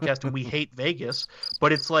Sharks podcast and we hate Vegas,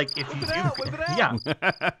 but it's like if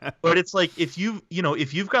but it's like if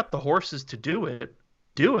you've got the horses to do it,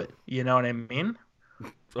 do it. You know what I mean?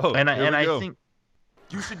 Oh, I think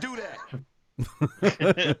you should do that.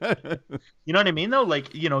 You know what I mean though?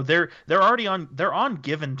 Like, they're already on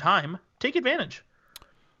given time. Take advantage.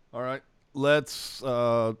 All right. Let's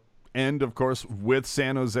end, of course, with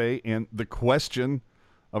San Jose, and the question,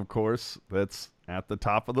 of course, that's at the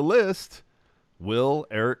top of the list: will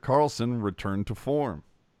Erik Karlsson return to form?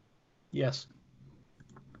 Yes.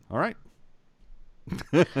 All right.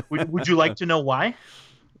 Would you like to know why?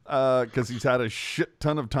 Because he's had a shit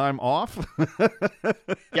ton of time off.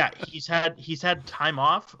 Yeah, he's had time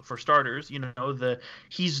off, for starters.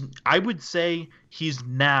 I would say he's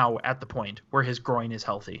now at the point where his groin is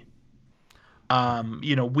healthy.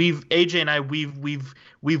 AJ and I, we've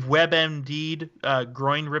WebMD'd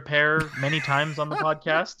groin repair many times on the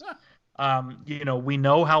podcast. We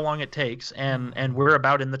know how long it takes, and we're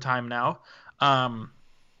about in the time now.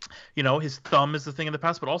 His thumb is the thing of the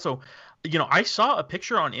past, but also, I saw a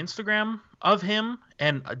picture on Instagram of him,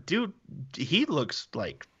 and dude, he looks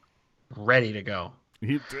like ready to go.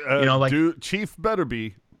 Chief better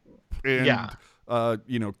be. And, yeah.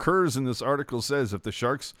 Kurz in this article says if the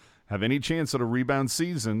Sharks have any chance at a rebound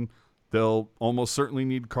season, they'll almost certainly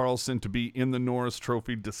need Karlsson to be in the Norris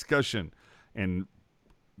Trophy discussion. And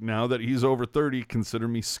now that he's over 30, consider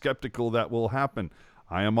me skeptical that will happen.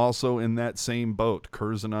 I am also in that same boat.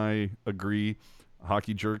 Kurz and I agree.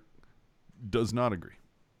 Hockey Jerk does not agree.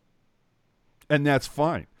 And that's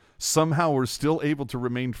fine. Somehow we're still able to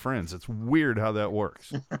remain friends. It's weird how that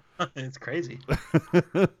works. It's crazy.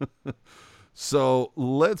 So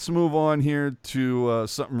let's move on here to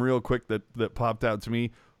something real quick that popped out to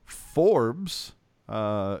me. Forbes,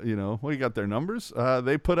 what do you got their numbers?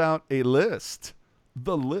 They put out a list,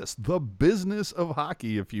 the business of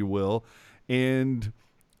hockey, if you will, and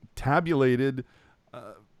tabulated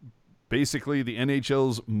basically the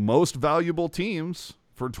NHL's most valuable teams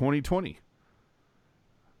for 2020.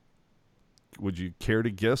 Would you care to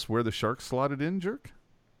guess where the Sharks slotted in, Jerk?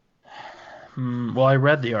 Well, I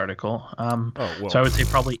read the article. So I would say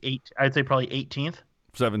probably 18th,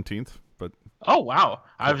 17th, but oh wow,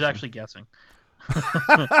 I was actually guessing.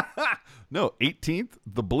 No, 18th,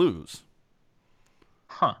 the Blues.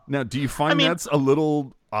 Huh? Now, do you find that's a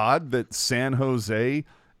little odd that San Jose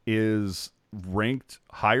is ranked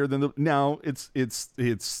higher than the? Now it's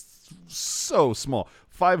so small,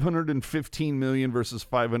 515 million versus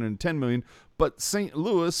 510 million, but St.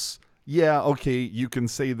 Louis, yeah, okay, you can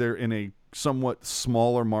say they're in a somewhat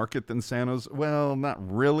smaller market than San Jose. Well, not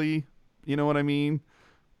really. You know what I mean?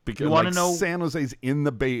 Because you want to know, San Jose's in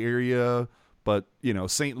the Bay Area, but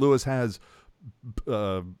St. Louis has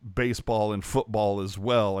baseball and football as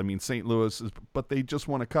well. I mean, St. Louis is, but they just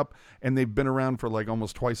won a cup and they've been around for like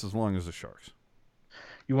almost twice as long as the Sharks.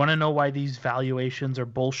 You want to know why these valuations are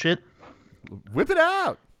bullshit? Whip it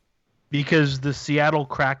out. Because the Seattle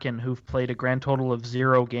Kraken, who've played a grand total of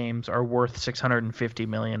 0 games, are worth $650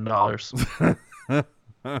 million.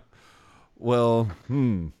 Well,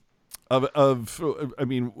 I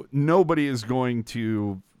mean, nobody is going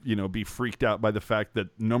to, be freaked out by the fact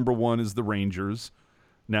that number one is the Rangers.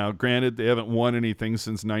 Now, granted, they haven't won anything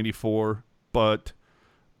since '94, but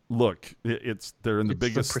look, they're in the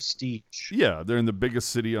biggest the prestige. Yeah, they're in the biggest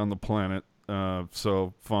city on the planet,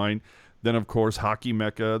 so fine. Then, of course, hockey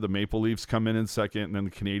mecca. The Maple Leafs come in second, and then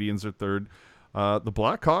the Canadiens are third. The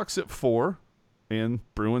Blackhawks at 4, and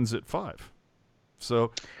Bruins at 5.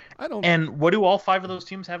 So I don't. And what do all 5 of those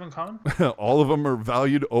teams have in common? All of them are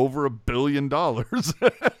valued over $1 billion.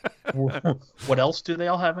 What else do they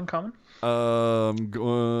all have in common? They're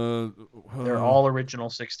all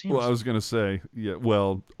original 6 teams. Well, I was gonna say, yeah.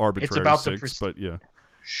 Well, arbitrary it's about 6, but yeah.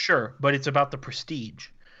 Sure, but it's about the prestige.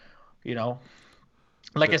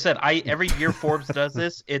 Like I said, every year Forbes does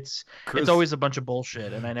this. It's always a bunch of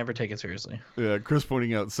bullshit, and I never take it seriously. Yeah, Chris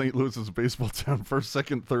pointing out St. Louis is a baseball town, 1st,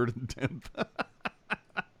 2nd, 3rd, and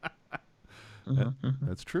 10th.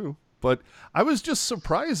 That's true. But I was just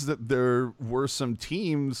surprised that there were some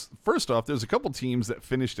teams. First off, there's a couple teams that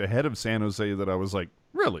finished ahead of San Jose that I was like,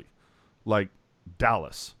 really? Like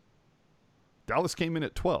Dallas. Dallas came in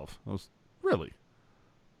at 12. I was, really?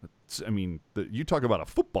 You talk about a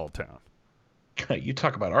football town. You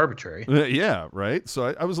talk about arbitrary. Yeah, right?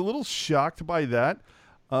 So I was a little shocked by that.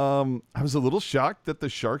 I was a little shocked that the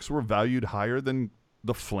Sharks were valued higher than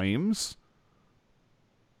the Flames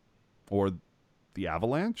or the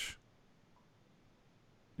Avalanche.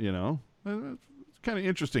 It's kind of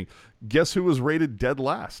interesting. Guess who was rated dead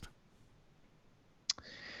last?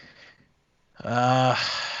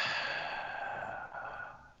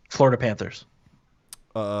 Florida Panthers.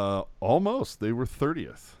 Almost. They were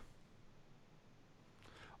 30th.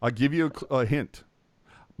 I'll give you a hint.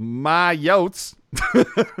 My Yotes.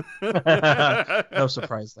 No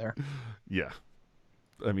surprise there. Yeah.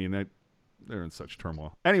 I mean, they're in such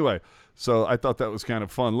turmoil. Anyway, so I thought that was kind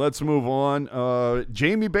of fun. Let's move on.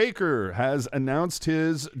 Jamie Baker has announced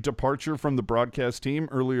his departure from the broadcast team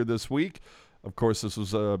earlier this week. Of course, this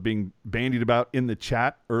was being bandied about in the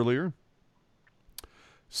chat earlier.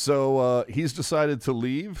 So he's decided to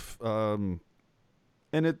leave.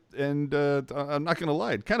 And I'm not going to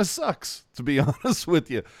lie, it kind of sucks, to be honest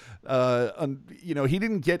with you. He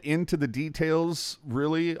didn't get into the details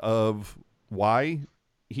really of why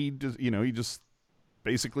he just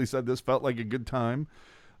basically said this felt like a good time.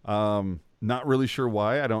 Not really sure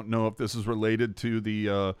why. I don't know if this is related to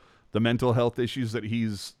the mental health issues that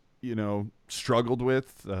he's, struggled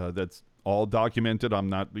with. That's all documented. I'm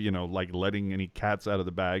not, letting any cats out of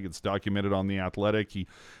the bag. It's documented on The Athletic. He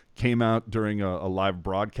came out during a live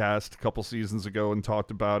broadcast a couple seasons ago and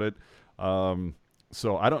talked about it.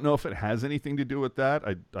 So I don't know if it has anything to do with that.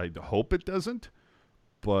 I hope it doesn't.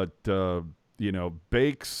 But,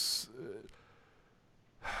 Bakes,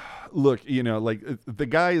 look, the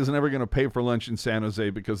guy is never going to pay for lunch in San Jose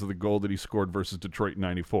because of the goal that he scored versus Detroit in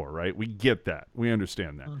 '94, right? We get that. We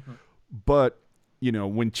understand that. Mm-hmm. But,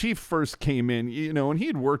 when Chief first came in, and he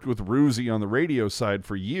had worked with Ruzi on the radio side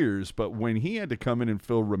for years, but when he had to come in and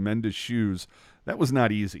fill Remenda's shoes, that was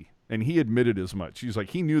not easy. And he admitted as much. He's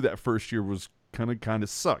like, he knew that first year was kind of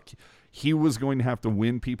suck. He was going to have to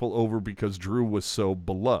win people over because Drew was so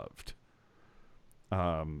beloved.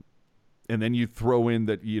 And then you throw in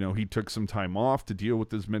that, he took some time off to deal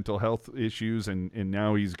with his mental health issues and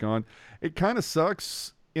now he's gone. It kind of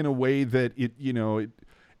sucks in a way that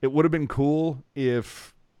it would have been cool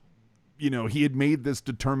if, he had made this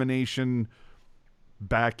determination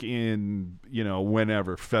back in,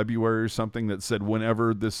 whenever, February or something, that said,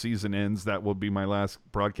 whenever this season ends, that will be my last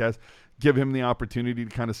broadcast. Give him the opportunity to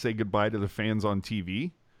kind of say goodbye to the fans on TV.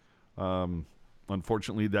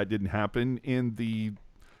 Unfortunately, that didn't happen. In the,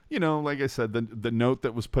 like I said, the note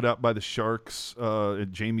that was put out by the Sharks,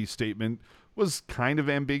 Jamie's statement, was kind of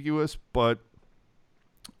ambiguous, but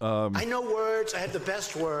I know words. I have the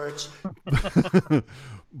best words.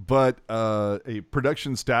 But a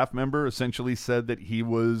production staff member essentially said that he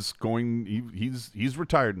was he's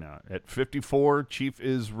retired now. At 54, Chief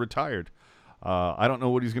is retired. I don't know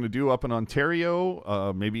what he's going to do up in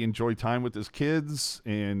Ontario. Maybe enjoy time with his kids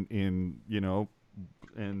and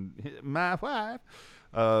my wife.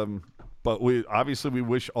 But we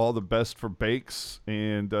wish all the best for Bakes.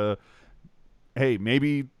 And hey,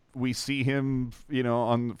 maybe we see him,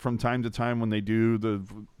 from time to time when they do the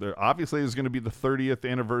obviously there's going to be the 30th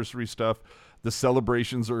anniversary stuff. The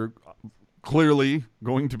celebrations are clearly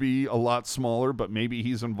going to be a lot smaller, but maybe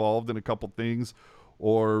he's involved in a couple things,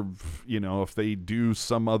 or, if they do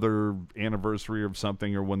some other anniversary of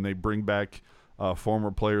something, or when they bring back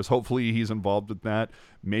former players, hopefully he's involved with that.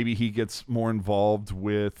 Maybe he gets more involved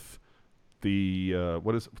with, the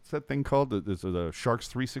what's that thing called? Is it the Sharks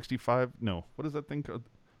 365? No, what is that thing called?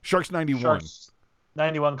 Sharks 91. Sharks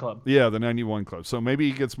 91 Club. Yeah, the 91 Club. So maybe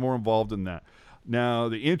he gets more involved in that. Now,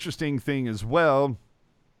 the interesting thing as well,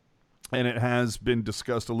 and it has been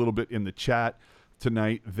discussed a little bit in the chat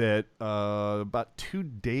tonight, that about 2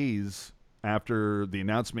 days after the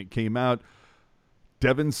announcement came out,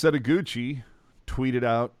 Devin Setoguchi tweeted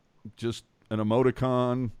out just an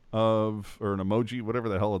emoticon or an emoji, whatever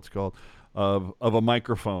the hell it's called, of a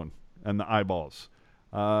microphone and the eyeballs.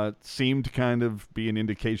 Seemed to kind of be an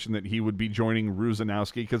indication that he would be joining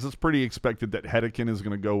Rusanowski, because it's pretty expected that Hedekin is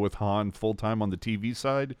going to go with Han full-time on the TV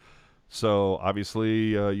side. So, obviously,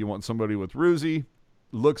 you want somebody with Ruzi.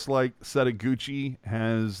 Looks like Setoguchi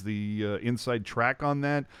has the inside track on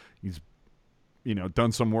that. He's,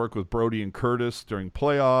 done some work with Brody and Curtis during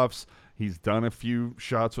playoffs. He's done a few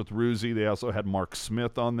shots with Ruzi. They also had Mark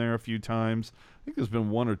Smith on there a few times. I think there's been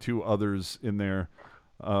one or two others in there.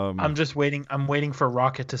 I'm just waiting. I'm waiting for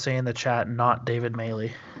Rocket to say in the chat, not David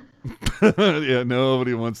Maley. Yeah,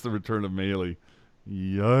 nobody wants the return of Maley.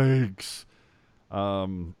 Yikes.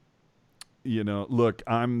 Look,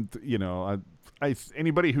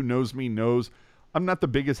 anybody who knows me knows I'm not the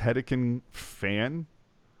biggest Hedekin fan.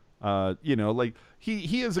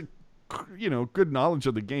 He has a, good knowledge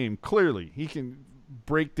of the game. Clearly, he can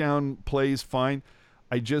break down plays fine.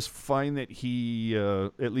 I just find that he,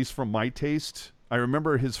 at least from my taste, I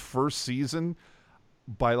remember his first season,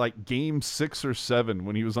 by like game 6 or 7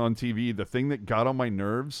 when he was on TV, the thing that got on my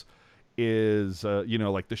nerves is,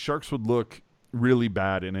 like the Sharks would look really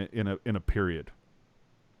bad in a period.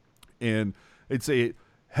 And they'd say,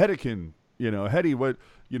 Hedekin, Hetty, what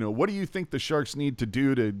do you think the Sharks need to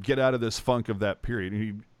do to get out of this funk of that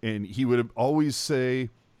period? And he would always say,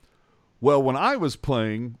 well, when I was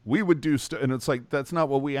playing, we would do and it's like, that's not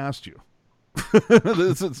what we asked you.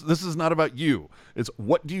 This is not about you. It's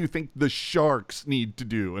what do you think the Sharks need to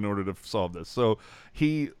do in order to solve this? So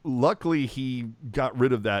luckily he got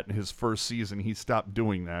rid of that in his first season. He stopped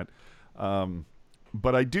doing that.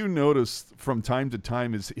 But I do notice from time to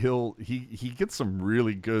time he gets some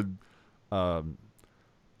really good,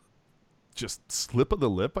 just slip of the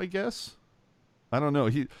lip, I guess. I don't know.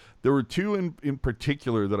 There were two in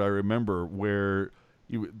particular that I remember where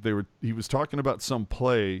he was talking about some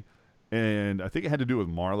play, and I think it had to do with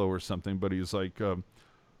Marlowe or something, but he's like,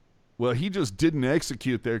 well, he just didn't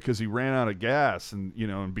execute there because he ran out of gas, and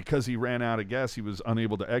and because he ran out of gas, he was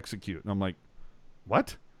unable to execute. And I'm like,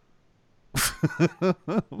 what?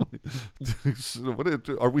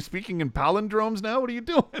 Are we speaking in palindromes now? What are you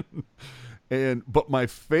doing? But my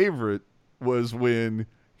favorite was when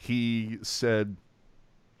he said,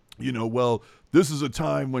 well, this is a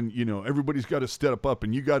time when, everybody's got to step up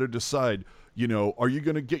and you got to decide, are you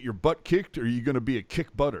going to get your butt kicked or are you going to be a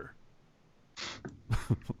kick butter?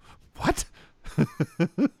 What?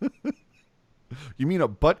 You mean a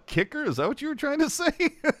butt kicker? Is that what you were trying to say?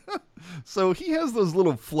 So he has those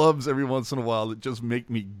little flubs every once in a while that just make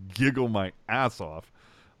me giggle my ass off.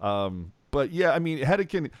 But yeah, I mean,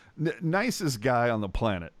 Hedekin, nicest guy on the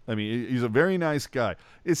planet. I mean, he's a very nice guy.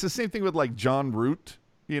 It's the same thing with like John Root,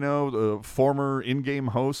 the former in-game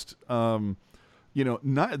host.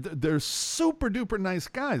 They're super duper nice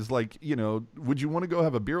guys. Like, would you want to go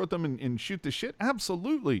have a beer with them and shoot the shit?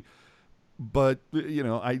 Absolutely. But,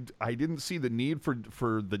 I didn't see the need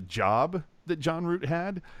for the job that John Root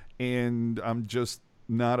had, and I'm just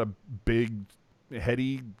not a big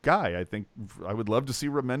heady guy. I think I would love to see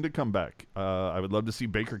Remenda come back. I would love to see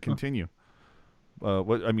Baker continue.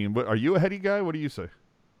 Are you a heady guy? What do you say?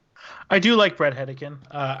 I do like Brett Hedekin.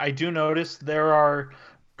 I do notice there are,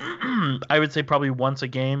 I would say probably once a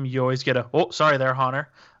game, you always get Honor,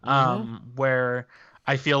 where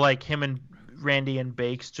I feel like him and Randy and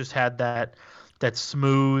Bakes just had that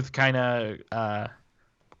smooth kind of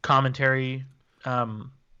commentary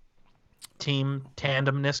team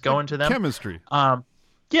tandemness going to them. Chemistry.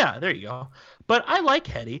 Yeah, there you go. But I like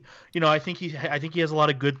Hetty. I think he has a lot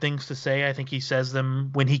of good things to say. I think he says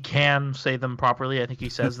them when he can say them properly. I think he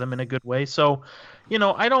says them in a good way. So,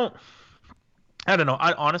 I don't know.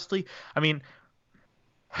 Honestly,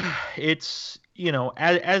 it's,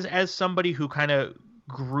 as somebody who kind of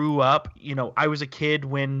grew up, I was a kid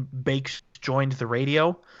when Bakes joined the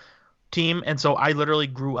radio team, and so I literally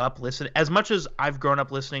grew up listening. As much as I've grown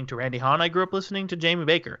up listening to Randy Hahn, I grew up listening to Jamie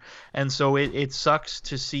Baker, and so it sucks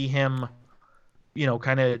to see him,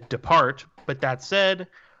 kind of depart. But that said,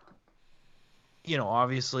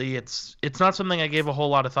 obviously it's not something I gave a whole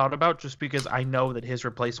lot of thought about, just because I know that his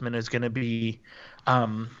replacement is going to be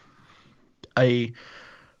a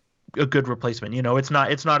a good replacement. It's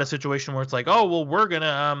not a situation where it's like, oh well, we're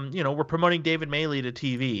gonna we're promoting David Mailey to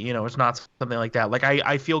TV. It's not something like that. Like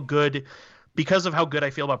I feel good because of how good I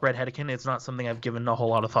feel about Brett Hedican. It's not something I've given a whole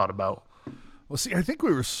lot of thought about. Well, see, I think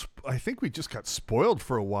we just got spoiled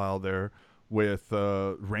for a while there with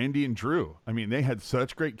Randy and Drew. I mean, they had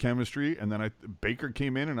such great chemistry, and then Baker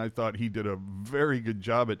came in, and I thought he did a very good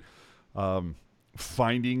job at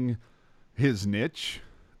finding his niche,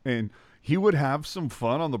 and he would have some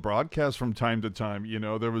fun on the broadcast from time to time.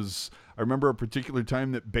 I remember a particular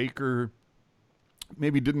time that Baker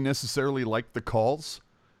maybe didn't necessarily like the calls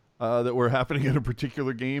that were happening in a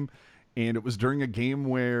particular game, and it was during a game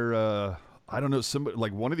where I don't know, somebody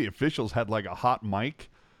like one of the officials had like a hot mic,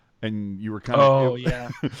 and you were kind of yeah,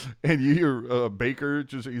 and you hear Baker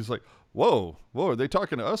he's like, whoa, are they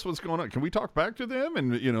talking to us? What's going on? Can we talk back to them?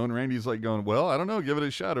 And and Randy's like going, well, I don't know, give it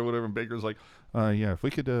a shot or whatever. And Baker's like, yeah, if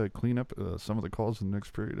we could clean up some of the calls in the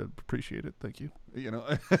next period, I'd appreciate it. Thank you.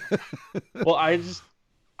 Well,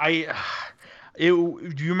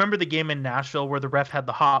 do you remember the game in Nashville where the ref had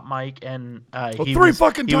the hot mic and three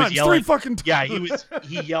fucking times. Yeah,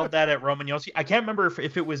 he yelled that at Roman Yossi. I can't remember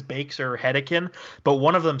if it was Bakes or Hedican, but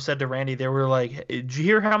one of them said to Randy, they were like, "Did you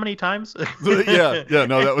hear how many times?" yeah,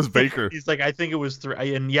 no, that was Baker. He's like, I think it was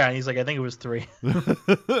 3, and he's like, I think it was 3.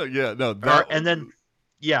 Yeah, no,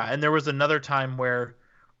 and there was another time where.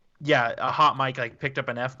 Yeah, a hot mic like picked up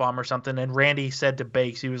an F-bomb or something, and Randy said to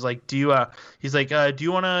Bakes, he was like, do you want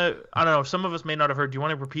to, I don't know, some of us may not have heard, do you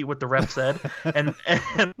want to repeat what the ref said? and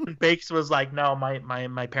Bakes was like, no,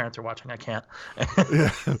 my parents are watching, I can't.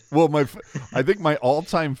 Yeah. Well, I think my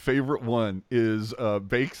all-time favorite one is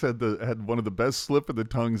Bakes had one of the best slip of the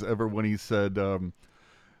tongues ever when he said,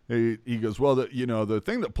 he goes, well, the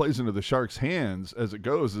thing that plays into the Sharks' hands as it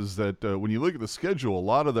goes is that when you look at the schedule, a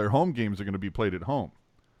lot of their home games are going to be played at home.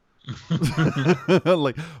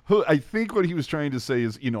 I think what he was trying to say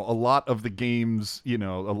is, a lot of the games,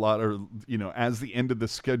 as the end of the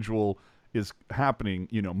schedule is happening,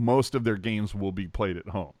 most of their games will be played at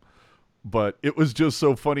home. But it was just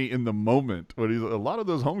so funny in the moment when a lot of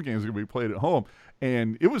those home games are going to be played at home.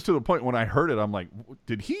 And it was to the point when I heard it, I'm like,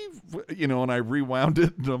 did he, and I rewound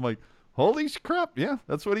it and I'm like, holy crap. Yeah,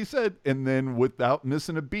 that's what he said. And then without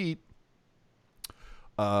missing a beat,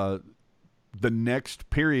 the next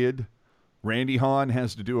period, Randy Hahn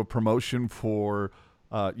has to do a promotion for,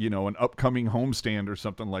 an upcoming homestand or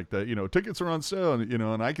something like that. Tickets are on sale,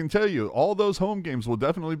 and I can tell you all those home games will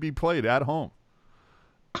definitely be played at home.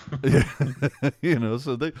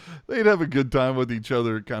 So they'd have a good time with each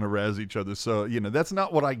other, kind of razz each other. So, that's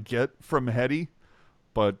not what I get from Hetty,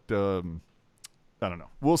 but I don't know.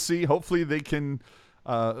 We'll see. Hopefully they can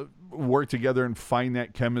work together and find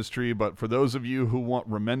that chemistry. But for those of you who want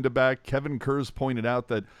Remenda back, Kevin Kurz pointed out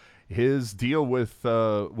that his deal with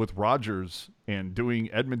Rogers and doing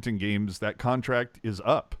Edmonton games, that contract is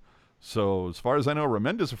up. So as far as I know,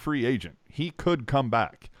 Remenda's a free agent. He could come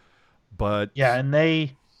back, but yeah,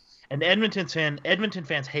 and Edmonton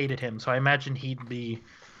fans hated him, so I imagine he'd be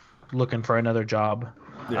looking for another job.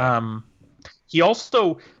 Yeah. He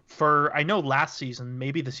also, I know last season,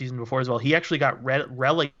 maybe the season before as well, he actually got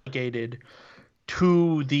relegated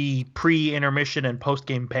to the pre-intermission and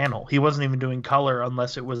post-game panel. He wasn't even doing color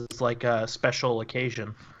unless it was like a special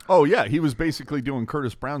occasion. Oh, yeah. He was basically doing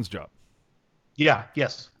Curtis Brown's job. Yeah,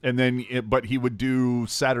 yes. And then, but he would do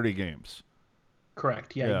Saturday games.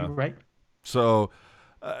 Correct. Yeah. You're right. So,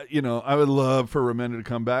 I would love for Remenda to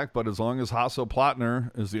come back, but as long as Hasso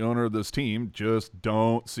Plattner is the owner of this team, just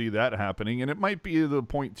don't see that happening. And it might be the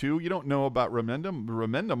point, too. You don't know about Remenda.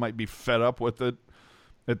 Remenda might be fed up with it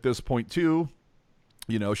at this point, too.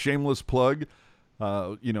 Shameless plug.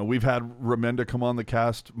 We've had Remenda come on the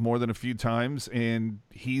cast more than a few times, and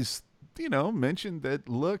he's, mentioned that,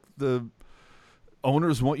 look, the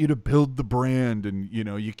owners want you to build the brand and,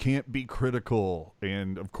 you can't be critical.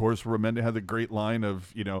 And, of course, Remenda had the great line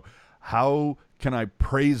of, how can I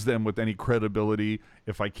praise them with any credibility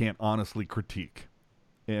if I can't honestly critique?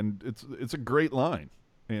 And it's a great line,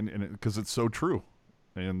 and because it's so true.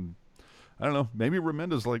 And I don't know, maybe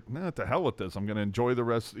Remenda's like, nah, to hell with this. I'm going to enjoy the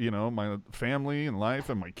rest, my family and life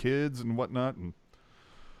and my kids and whatnot and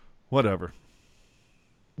whatever.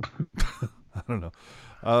 I don't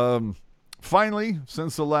know. Finally,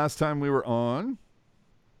 since the last time we were on,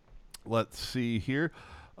 let's see here.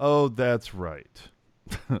 Oh, that's right.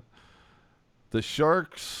 The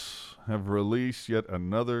Sharks have released yet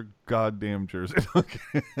another goddamn jersey.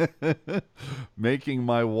 Making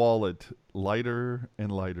my wallet lighter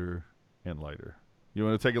and lighter and lighter. You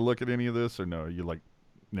want to take a look at any of this or no? You like,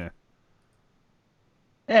 nah.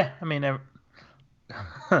 Yeah, I mean,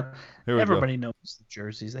 Here we Everybody knows the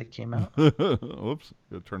jerseys that came out. Oops,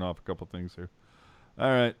 gotta turn off a couple things here. All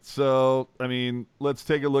right, so I mean, let's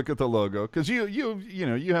take a look at the logo because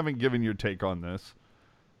you haven't given your take on this.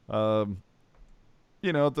 The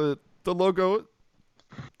logo,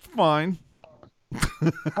 it's fine.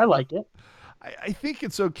 I like it. I think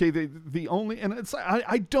it's okay. The only and it's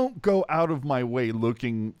I don't go out of my way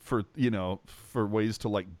looking for for ways to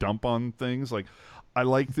like dump on things. Like I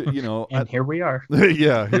like that and here we are.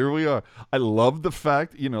 Yeah, here we are. I love the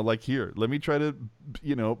fact like here. Let me try to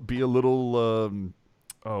be a little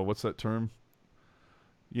what's that term?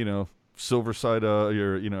 Silver side.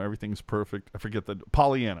 Everything's perfect. I forget the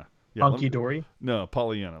Pollyanna. Yeah, Hunky dory. No,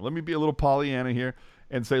 Pollyanna. Let me be a little Pollyanna here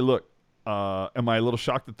and say, look. Am I a little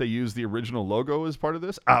shocked that they used the original logo as part of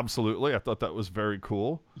this? Absolutely. I thought that was very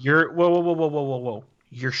cool. Whoa.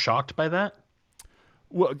 You're shocked by that?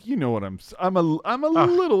 Well, you know what I'm a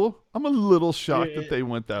little shocked that they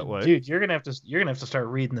went that way. Dude, you're gonna have to start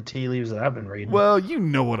reading the tea leaves that I've been reading. Well, you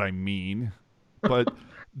know what I mean. But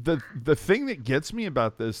the thing that gets me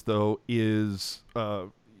about this though is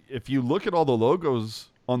if you look at all the logos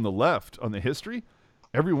on the left on the history,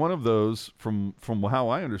 every one of those from how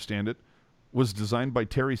I understand it was designed by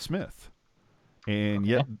Terry Smith. And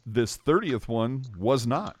yet this 30th one was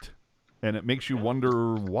not. And it makes you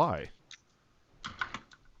wonder why.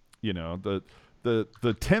 The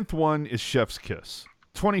 10th one is Chef's Kiss.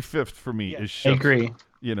 25th for me is Chef's. I agree.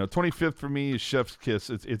 25th for me is Chef's Kiss.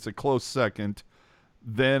 It's a close second.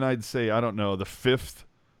 Then I'd say, I don't know, the 5th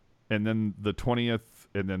and then the 20th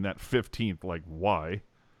and then that 15th, like why?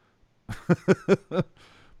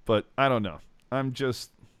 But I don't know. I'm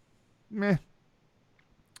just meh.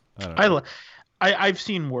 I don't know. I've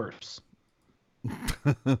seen worse.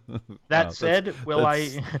 That said,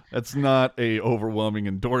 that's not a overwhelming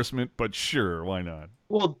endorsement, but sure, why not?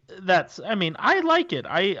 Well, I like it.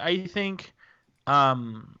 I think I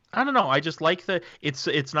don't know. I just like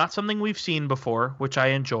it's not something we've seen before, which I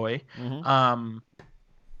enjoy. Mm-hmm.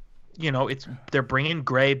 They're bringing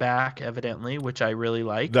gray back evidently, which I really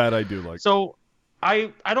like. That I do like. So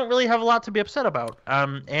I don't really have a lot to be upset about.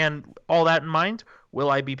 And all that in mind, will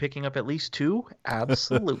I be picking up at least 2?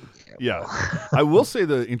 Absolutely. Yeah. I will say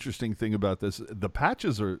the interesting thing about this, the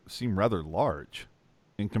patches seem rather large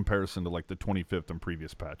in comparison to like the 25th and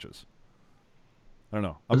previous patches. I don't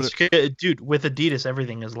know. Dude, with Adidas,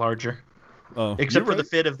 everything is larger. Oh, except for the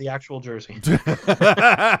fit of the actual jersey.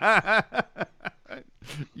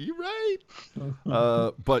 You're right.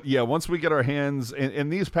 But yeah, once we get our hands,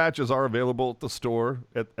 and these patches are available at the store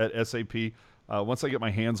at SAP. Once I get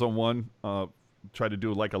my hands on one, try to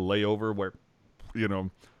do like a layover where,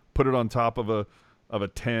 put it on top of a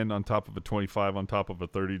 10, on top of a 25, on top of a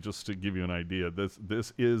 30, just to give you an idea.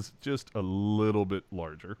 This is just a little bit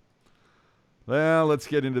larger. Well, let's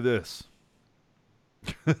get into this.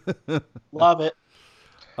 Love it.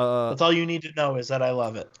 That's all you need to know is that I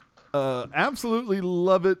love it. Absolutely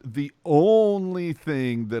love it. The only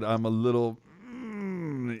thing that I'm a little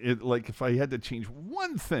like if I had to change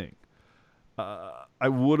one thing, I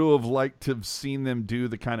would have liked to have seen them do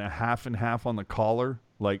the kind of half and half on the collar,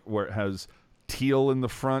 like where it has teal in the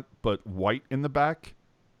front but white in the back.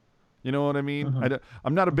 You know what I mean? Mm-hmm.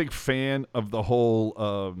 I'm not a big fan of the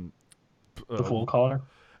whole the full collar.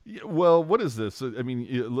 Well, what is this? I mean,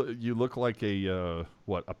 you look like a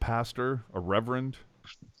pastor, a reverend.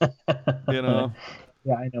 Yeah,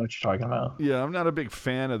 I know what you're talking about. Yeah, I'm not a big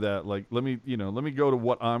fan of that. Like, let me go to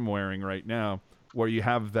what I'm wearing right now, where you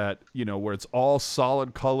have that, where it's all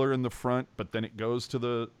solid color in the front, but then it goes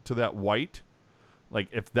to that white. Like,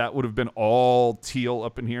 if that would have been all teal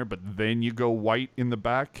up in here, but then you go white in the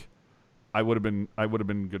back, I would have been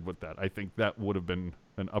good with that. I think that would have been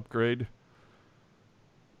an upgrade.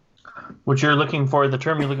 What you're looking for, the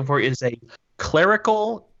term you're looking for is a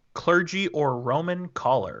clerical, clergy, or Roman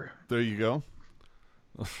collar. There you go.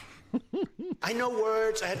 I know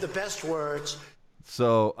words. I have the best words.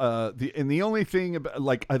 So the only thing about,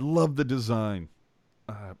 like, I love the design,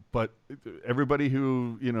 but everybody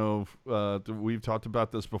who we've talked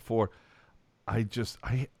about this before,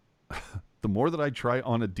 the more that I try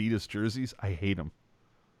on Adidas jerseys, I hate them.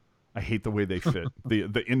 I hate the way they fit.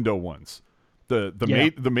 the Indo ones. The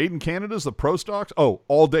made in Canada's, the Pro Stocks,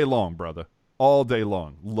 all day long, brother. All day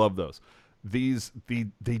long. Love those. They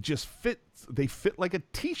just fit. They fit like a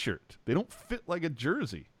T-shirt. They don't fit like a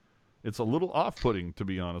jersey. It's a little off-putting, to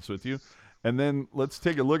be honest with you. And then let's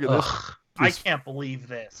take a look at this. I can't believe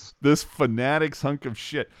this. This Fanatics hunk of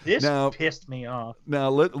shit. This pissed me off. Now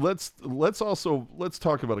let's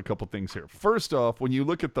talk about a couple things here. First off, when you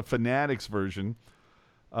look at the Fanatics version,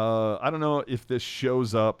 I don't know if this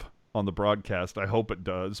shows up on the broadcast. I hope it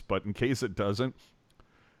does, but in case it doesn't,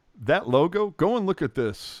 that logo, go and look at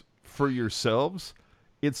this for yourselves.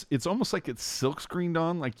 It's almost like it's silk screened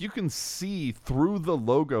on. Like you can see through the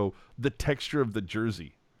logo the texture of the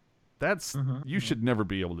jersey. That's you should never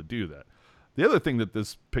be able to do that. The other thing that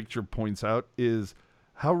this picture points out is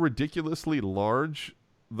how ridiculously large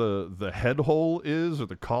the head hole is, or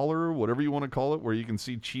the collar, whatever you want to call it, where you can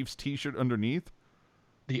see Chiefs t-shirt underneath.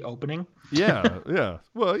 The opening? Yeah.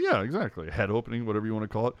 Well, yeah, exactly. Head opening, whatever you want to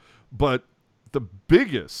call it. But the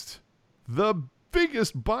biggest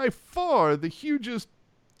by far, the hugest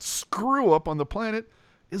screw up on the planet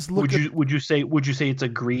is would you say it's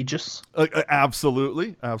egregious?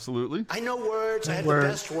 Absolutely. I know words. I have the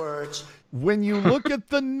best words. When you look at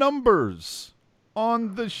the numbers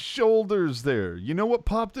on the shoulders there, you know what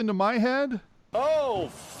popped into my head? Oh,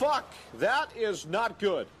 fuck. That is not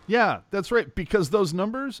good. Yeah, that's right, because those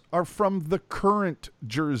numbers are from the current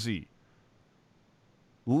jersey.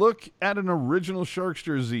 Look at an original Sharks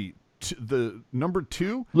jersey. The number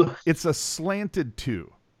 2, it's a slanted 2.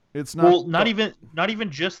 It's not. Well, not even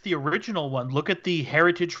just the original one. Look at the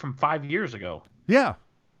heritage from 5 years ago. Yeah,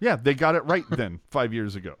 they got it right then 5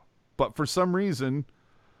 years ago. But for some reason,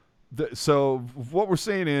 so what we're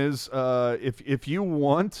saying is, if you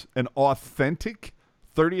want an authentic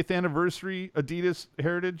 30th anniversary Adidas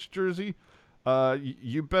Heritage jersey,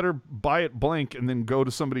 you better buy it blank and then go to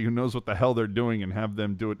somebody who knows what the hell they're doing and have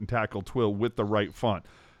them do it in tackle twill with the right font.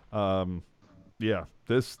 But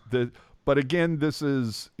again, this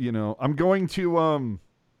is, I'm going to,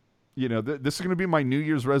 this is going to be my New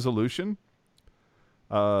Year's resolution.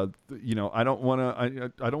 I don't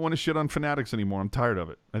want to shit on Fanatics anymore. I'm tired of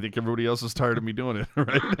it. I think everybody else is tired of me doing it,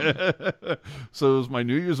 right? So it was my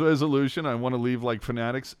New Year's resolution. I want to leave like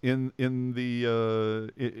Fanatics in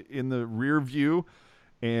the rear view,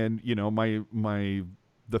 and the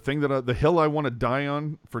thing that the hill I want to die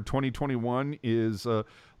on for 2021 is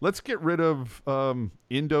let's get rid of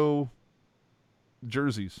Indo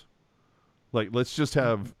jerseys. Like, let's just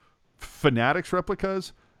have Fanatics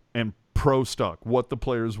replicas and pro stock, what the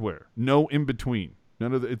players wear. No in between.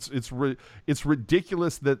 None of the, it's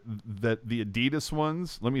ridiculous that the Adidas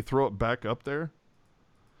ones, let me throw it back up there.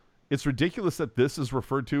 It's ridiculous that this is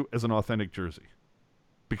referred to as an authentic jersey,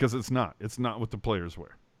 because it's not. It's not what the players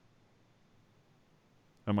wear.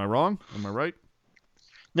 Am I wrong? Am I right?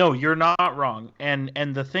 No, you're not wrong. And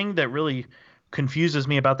the thing that really confuses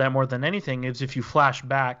me about that more than anything is if you flash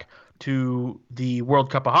back to the World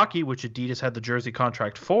Cup of Hockey, which Adidas had the jersey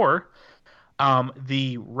contract for,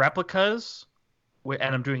 the replicas,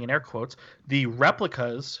 and I'm doing in air quotes, the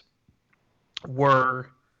replicas were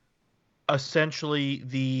essentially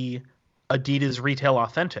the Adidas retail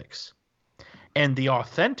authentics. And the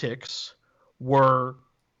authentics were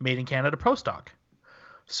made in Canada pro stock.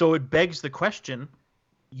 So it begs the question,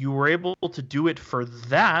 you were able to do it for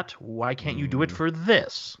that, why can't you do it for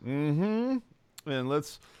this? Mm-hmm. And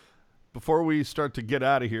before we start to get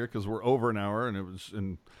out of here, because we're over an hour,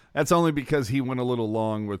 and that's only because he went a little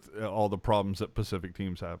long with all the problems that Pacific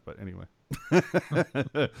teams have. But anyway,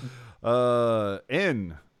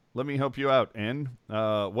 N, let me help you out. N,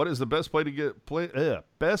 what is the best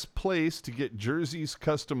best place to get jerseys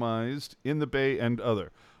customized in the Bay and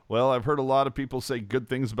other? Well, I've heard a lot of people say good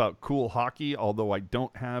things about Cool Hockey, although I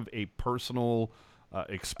don't have a personal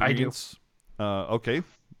experience. I do. Okay,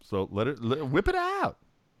 so whip it out.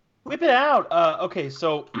 Whip it out. Okay,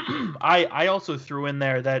 so I also threw in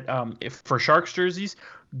there that if for Sharks jerseys,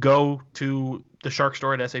 go to the Shark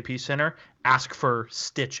store at SAP Center, ask for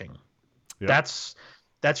stitching. Yep. That's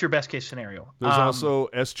your best case scenario. There's also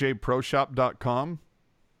sjproshop.com.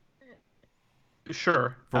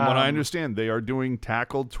 Sure. From what I understand, they are doing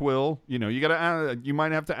tackle twill. You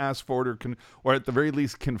might have to ask for it or at the very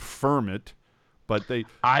least confirm it. But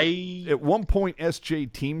at one point,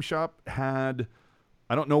 SJ Team Shop had,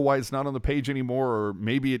 I don't know why it's not on the page anymore, or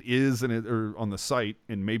maybe it is or on the site,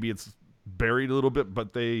 and maybe it's buried a little bit.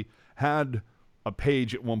 But they had a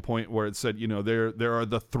page at one point where it said, there are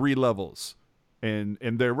the 3 levels. And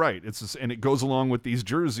they're right. And it goes along with these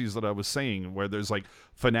jerseys that I was saying, where there's like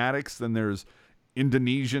Fanatics, then there's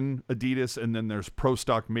Indonesian Adidas, and then there's pro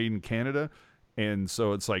stock made in Canada. And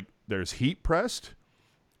so it's like there's heat pressed,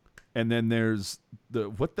 and then there's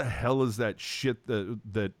what the hell is that shit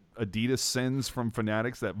that Adidas sends from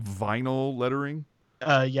Fanatics, that vinyl lettering?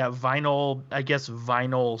 Vinyl, I guess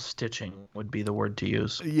vinyl stitching would be the word to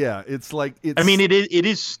use. Yeah, it's like it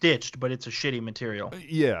is stitched, but it's a shitty material.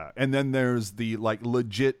 Yeah, and then there's the like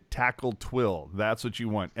legit tackle twill. That's what you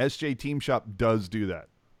want. SJ Team Shop does do that.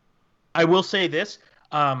 I will say this,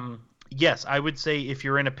 yes, I would say if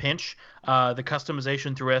you're in a pinch, the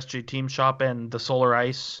customization through SG Team Shop and the Solar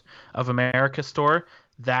Ice of America store,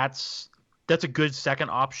 that's a good second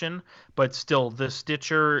option. But still, the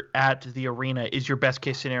Stitcher at the arena is your best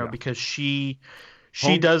case scenario because she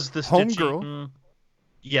does the homegirl. stitching.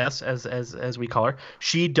 Yes, as we call her,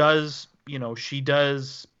 she does. She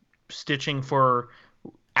does stitching for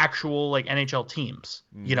actual like NHL teams,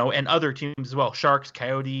 and other teams as well. Sharks,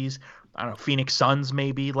 Coyotes, I don't know, Phoenix Suns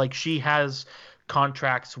maybe. Like she has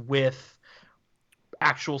contracts with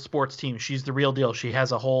actual sports teams. She's the real deal. She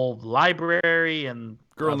has a whole library and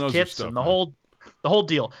Girl knows her kits stuff, and man. the whole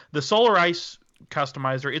deal. The Solar Ice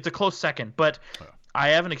customizer, it's a close second, but I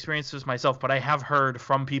haven't experienced this myself, but I have heard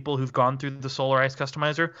from people who've gone through the Solar Ice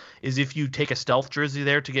customizer is if you take a stealth jersey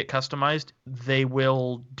there to get customized, they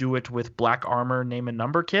will do it with black armor name and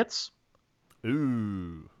number kits.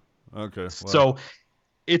 Ooh. Okay. Well. So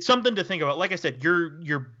it's something to think about. Like I said,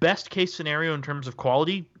 your best case scenario in terms of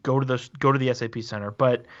quality, go to the SAP Center,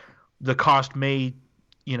 but the cost may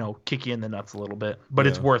kick you in the nuts a little bit, but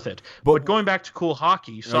it's worth it. But going back to Cool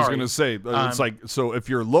Hockey, sorry. I was going to say, it's like, so if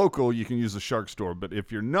you're local, you can use the Shark store, but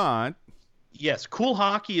if you're not. Yes, Cool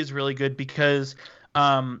Hockey is really good because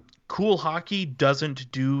Cool Hockey doesn't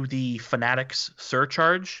do the Fanatics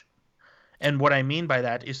surcharge. And what I mean by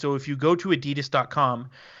that is, so if you go to adidas.com,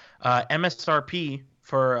 MSRP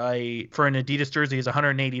for an Adidas jersey is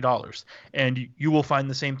 $180, and you will find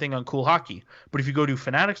the same thing on Cool Hockey. But if you go to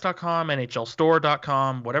fanatics.com,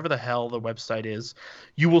 nhlstore.com, whatever the hell the website is,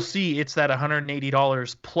 you will see it's that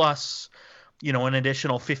 $180 plus, an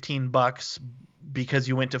additional $15 because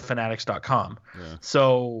you went to fanatics.com. Yeah.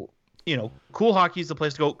 So, Cool Hockey is the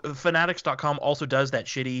place to go. Fanatics.com also does that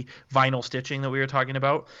shitty vinyl stitching that we were talking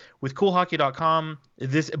about. With coolhockey.com,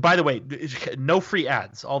 this, by the way, no free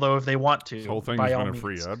ads, although if they want to, this whole thing has been a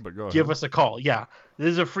free ad, but go ahead. Give us a call. Yeah, this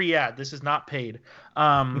is a free ad. This is not paid.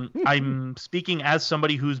 I'm speaking as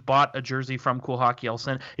somebody who's bought a jersey from Cool Hockey.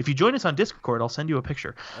 If you join us on Discord, I'll send you a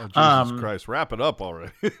picture. Oh, Jesus Christ, wrap it up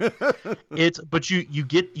already. But you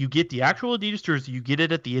get the actual Adidas jersey, you get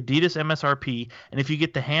it at the Adidas MSRP, and if you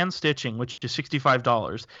get the hand stitching, which is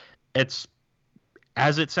 $65, it's,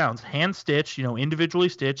 as it sounds, hand stitched, individually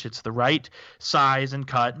stitched. It's the right size and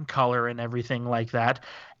cut and color and everything like that.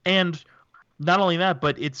 And not only that,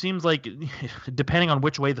 but it seems like depending on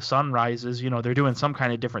which way the sun rises, they're doing some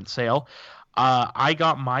kind of different sale. I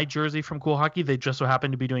got my jersey from Cool Hockey. They just so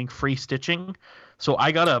happened to be doing free stitching. So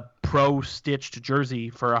I got a pro stitched jersey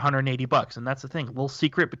for $180. And that's the thing, a little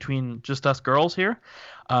secret between just us girls here.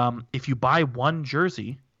 If you buy one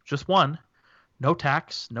jersey, just one, no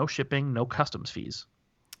tax, no shipping, no customs fees.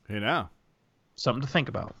 Hey, now. Something to think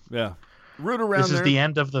about. Yeah. Root around this there. Is the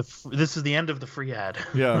end of the free ad.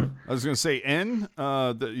 Yeah. I was going to say,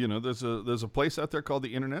 there's a place out there called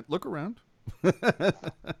the internet. Look around.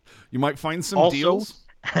 You might find some deals.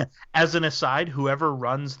 As an aside, whoever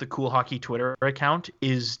runs the Cool Hockey Twitter account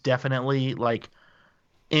is definitely like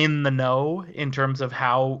in the know in terms of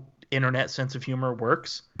how internet sense of humor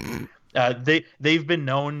works. They've been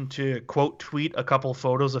known to quote tweet a couple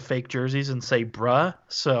photos of fake jerseys and say bruh.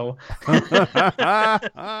 So and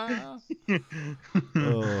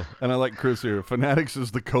I like Chris here. Fanatics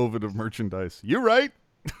is the COVID of merchandise. You're right.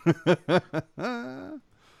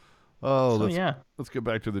 Let's get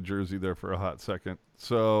back to the jersey there for a hot second.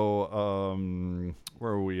 So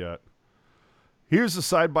where are we at? Here's the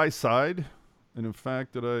side by side. And in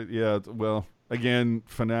fact again,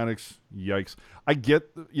 Fanatics, yikes. I get,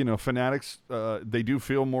 Fanatics, they do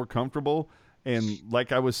feel more comfortable. And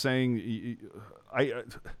like I was saying, I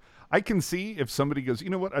can see if somebody goes, you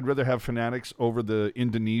know what, I'd rather have Fanatics over the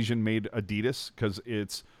Indonesian-made Adidas because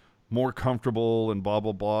it's more comfortable and blah,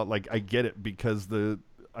 blah, blah. Like, I get it because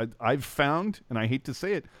I've found, and I hate to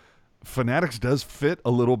say it, Fanatics does fit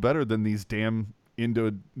a little better than these damn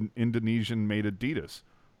Indonesian-made Adidas.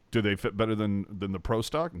 Do they fit better than the Pro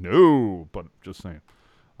Stock? No, but just saying.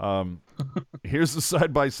 Here's the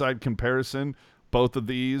side-by-side comparison. Both of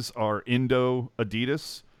these are Indo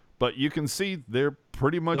Adidas, but you can see they're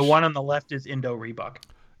pretty much... The one on the left is Indo Reebok.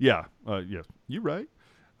 Yeah, you're right.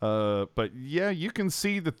 But yeah, you can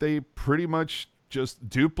see that they pretty much just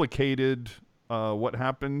duplicated what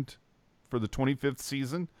happened for the 25th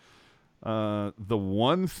season. The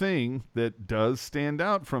one thing that does stand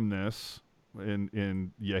out from this...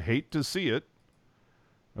 And you hate to see it,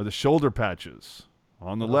 are the shoulder patches.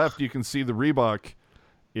 On the left, you can see the Reebok.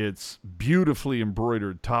 It's beautifully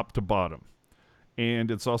embroidered top to bottom.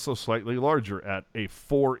 And it's also slightly larger at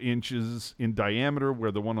 4 inches in diameter,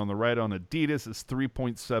 where the one on the right on Adidas is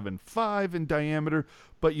 3.75 in diameter.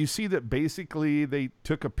 But you see that basically they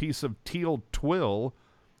took a piece of teal twill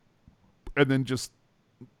and then just,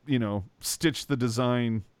 stitch the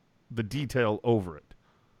design, the detail over it.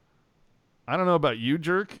 I don't know about you,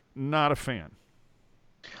 Jerk. Not a fan.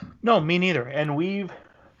 No, me neither. And we've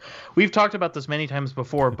talked about this many times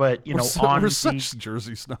before, but we're such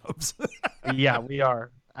jersey snobs. Yeah, we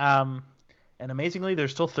are. And amazingly,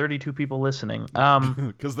 there's still 32 people listening.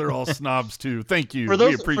 Because they're all snobs too. Thank you.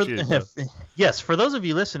 We appreciate that. Yes, for those of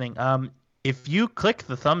you listening, if you click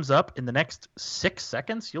the thumbs up in the next 6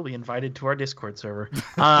 seconds, you'll be invited to our Discord server.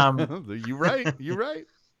 You're right.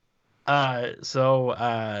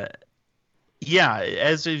 Yeah,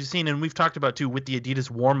 as you've seen, and we've talked about too, with the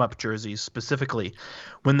Adidas warm-up jerseys specifically,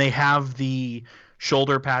 when they have the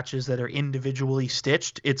shoulder patches that are individually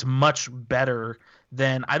stitched, it's much better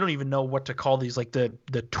than, I don't even know what to call these, like the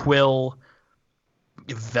twill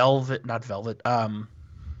velvet, not velvet. I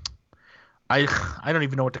don't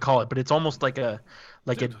even know what to call it, but it's almost like a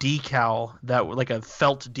decal, like a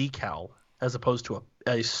felt decal, as opposed to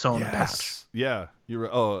a sewn patch. Yeah,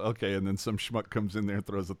 you're. Oh, okay. And then some schmuck comes in there and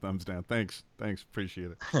throws a thumbs down. Thanks.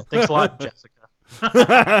 Appreciate it. Thanks a lot,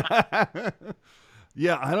 Jessica.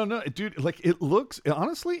 Yeah, I don't know, dude. Like, it looks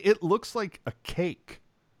like a cake.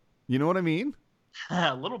 You know what I mean?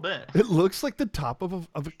 A little bit. It looks like the top of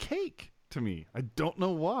a cake to me. I don't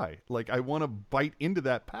know why. Like, I want to bite into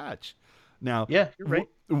that patch. Now, yeah, you're right.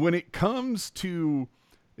 When it comes to,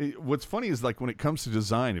 what's funny is, like, when it comes to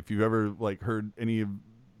design, if you've ever heard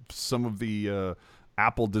some of the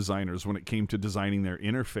Apple designers, when it came to designing their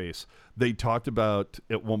interface, they talked about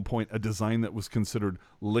at one point a design that was considered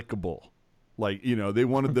lickable. Like, they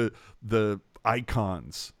wanted the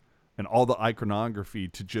icons and all the iconography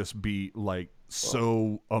to just be like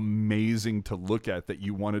so amazing to look at that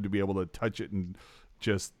you wanted to be able to touch it and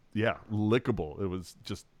just, lickable. It was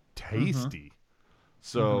just tasty.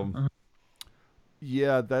 So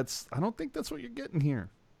yeah, I don't think that's what you're getting here.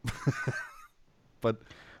 But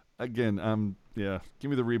again, give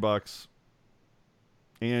me the Reeboks.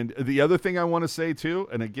 And the other thing I want to say too,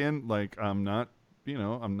 and again, like, I'm not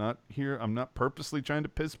purposely trying to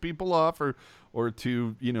piss people off or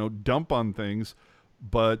to, dump on things.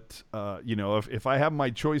 But, if I have my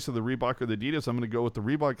choice of the Reebok or the Adidas, I'm going to go with the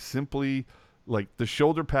Reebok simply, like, the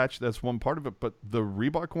shoulder patch, that's one part of it. But the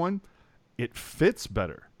Reebok one, it fits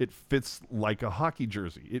better. It fits like a hockey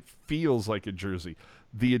jersey. It feels like a jersey.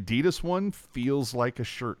 The Adidas one feels like a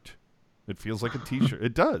shirt. It feels like a T-shirt.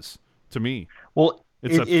 It does, to me. Well,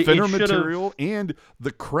 it's a thinner material, and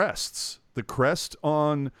the crests. The crest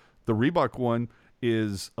on the Reebok one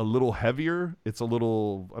is a little heavier. It's a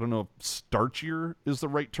little, I don't know if starchier is the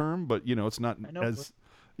right term, but, it's not as,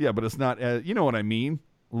 but it's not as, you know what I mean?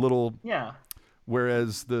 A little. Yeah.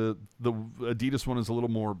 Whereas the Adidas one is a little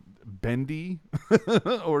more bendy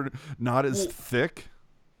or not as thick.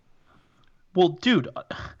 Well, dude,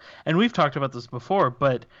 and we've talked about this before,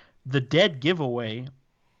 but the dead giveaway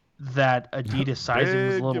that Adidas sizing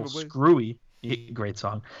was a little screwy. Great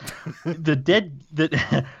song. The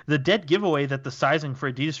dead giveaway that the sizing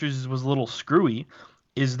for Adidas jerseys was a little screwy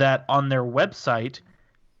is that on their website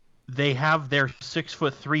they have their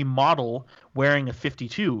 6'3" model wearing a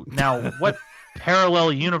 52. Now, what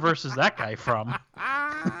parallel universe is that guy from?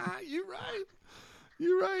 You're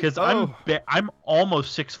right. Because I'm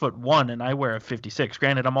almost 6'1" and I wear a 56.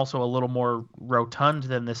 Granted, I'm also a little more rotund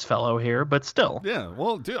than this fellow here, but still. Yeah.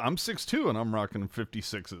 Well, dude, I'm 6'2" and I'm rocking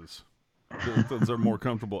 56s. Those are more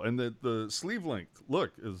comfortable, and the sleeve length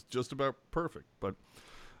look is just about perfect. But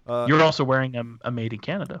you're also wearing a made in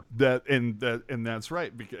Canada. That's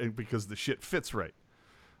right, because the shit fits right.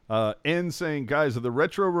 And saying, guys, are the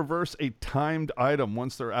retro reverse a timed item?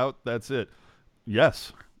 Once they're out, that's it.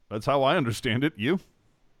 Yes, that's how I understand it. You?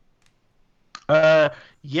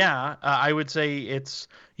 I would say it's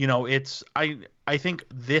I think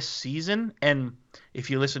this season, and if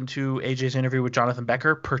you listen to AJ's interview with Jonathan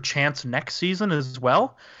Becker, perchance next season as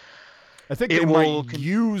well. I think they might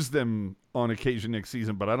use them on occasion next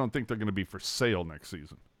season, but I don't think they're going to be for sale next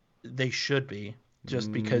season. They should be,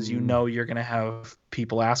 just because you're going to have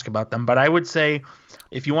people ask about them. But I would say,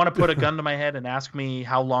 if you want to put a gun to my head and ask me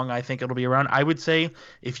how long I think it'll be around, I would say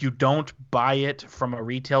if you don't buy it from a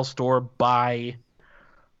retail store by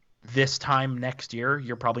this time next year,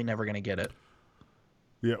 you're probably never going to get it.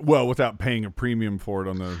 Yeah, well, without paying a premium for it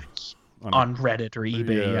on Reddit or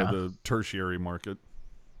eBay, the tertiary market.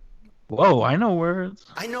 Whoa, I know words.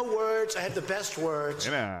 I know words. I have the best words.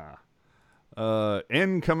 Yeah.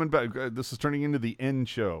 N coming back. This is turning into the N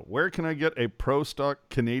show. Where can I get a Pro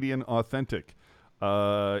Stock Canadian Authentic?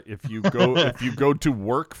 If you go to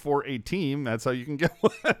work for a team, that's how you can get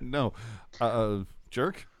one. No,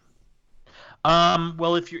 jerk.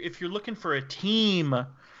 Well, if you're looking for a team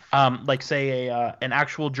Like say an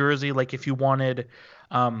actual jersey, like if you wanted,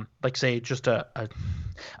 like say just a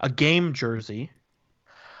game jersey,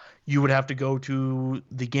 you would have to go to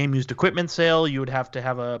the game used equipment sale. You would have to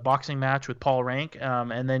have a boxing match with Paul Rank,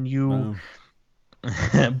 and then you.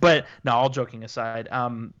 But no, all joking aside,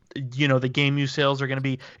 the game use sales are going to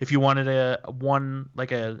be if you wanted a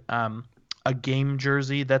game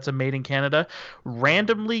jersey that's a made in Canada.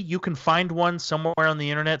 Randomly, you can find one somewhere on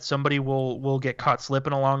the internet. Somebody will get caught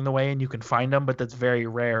slipping along the way, and you can find them, but that's very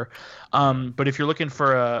rare. But if you're looking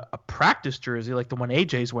for a practice jersey like the one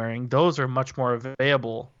AJ's wearing, those are much more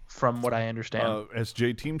available. From what I understand,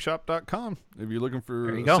 sjteamshop.com. If you're looking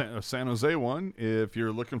for a San Jose one, if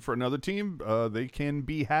you're looking for another team, they can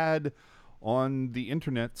be had on the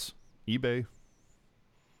internets, eBay.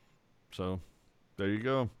 So there you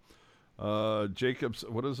go. Jacobs,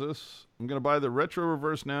 what is this? I'm going to buy the retro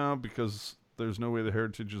reverse now because there's no way the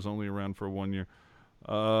Heritage is only around for 1 year.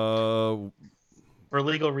 For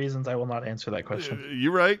legal reasons, I will not answer that question.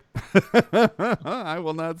 You're right. I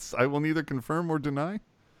will not. I will neither confirm or deny.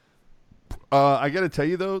 I got to tell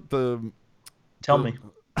you though, Tell me.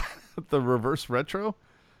 The reverse retro,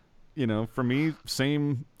 for me,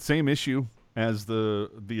 same issue as the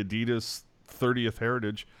Adidas 30th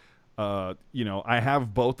Heritage. I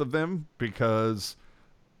have both of them because,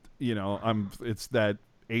 it's that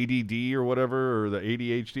ADD or whatever, or the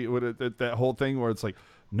ADHD, that whole thing where it's like,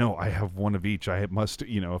 no, I have one of each. I must,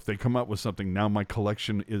 if they come up with something, now my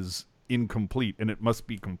collection is incomplete and it must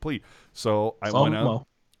be complete. So I went out.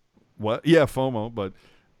 What? Yeah, FOMO. But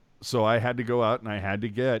so I had to go out and I had to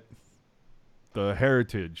get the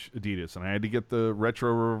Heritage Adidas, and I had to get the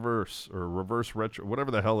retro reverse or reverse retro, whatever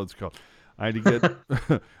the hell it's called. I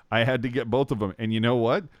had to get both of them. And you know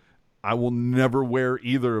what? I will never wear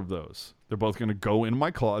either of those. They're both going to go in my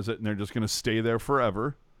closet and they're just going to stay there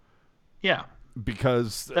forever. Yeah.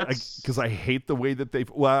 Because I hate the way that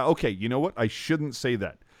well, okay, you know what? I shouldn't say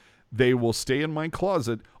that. They will stay in my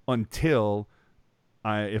closet until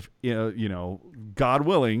if God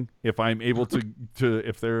willing, if I'm able to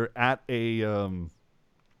if they're at an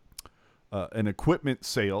equipment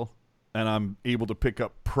sale and I'm able to pick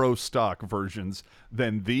up pro stock versions,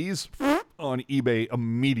 then these on eBay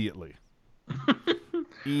immediately.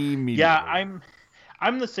 Yeah,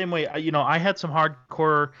 I'm the same way. I had some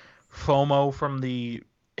hardcore FOMO from the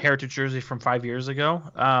Heritage jersey from 5 years ago.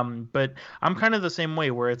 But I'm kind of the same way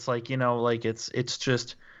where it's like, it's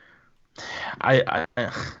just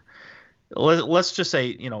let's just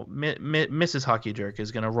say, Mrs. Hockey Jerk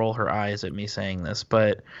is going to roll her eyes at me saying this,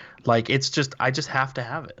 but like, it's just, I just have to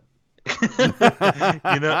have it. You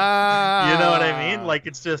know what I mean? Like,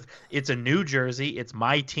 it's a new jersey. It's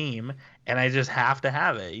my team and I just have to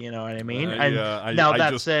have it. You know what I mean?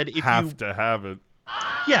 That said, if you have to have it.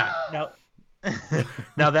 Yeah.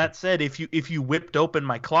 Now that said, if you whipped open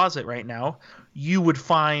my closet right now, you would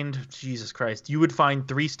find, Jesus Christ,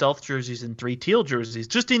 3 stealth jerseys and 3 teal jerseys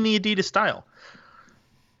just in the Adidas style.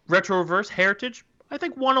 Retro reverse Heritage, I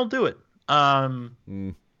think one will do it.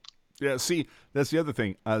 Yeah, see, that's the other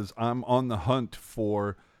thing. As I'm on the hunt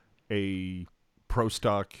for a pro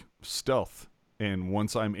stock stealth, and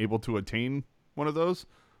once I'm able to attain one of those,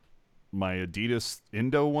 my Adidas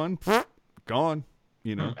Indo one, gone.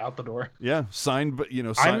 Out the door. Yeah, signed, but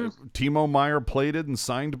Timo Meyer plated and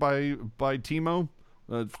signed by Timo.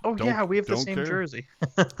 We have the same jersey.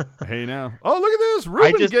 Hey now, oh look at this,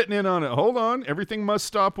 Ruben getting in on it. Hold on, everything must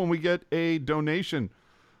stop when we get a donation.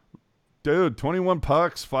 Dude, $21,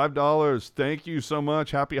 $5. Thank you so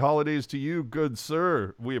much. Happy holidays to you, good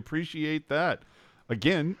sir. We appreciate that.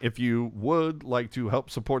 Again, if you would like to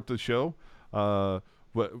help support the show,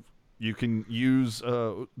 you can use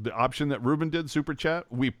the option that Ruben did, Super Chat.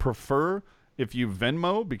 We prefer if you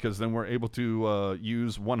Venmo, because then we're able to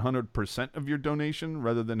use 100% of your donation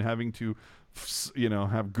rather than having to,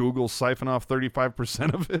 have Google siphon off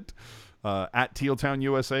 35% of it. At Tealtown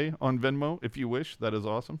USA on Venmo, if you wish. That is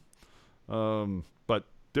awesome. But,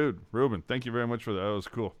 dude, Ruben, thank you very much for that. That was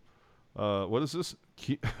cool. What is this?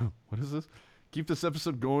 What is this? Keep this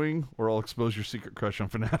episode going, or I'll expose your secret crush on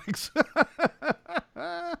Fanatics.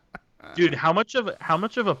 Dude, how much of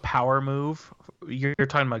a power move, you're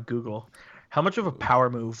talking about Google, how much of a power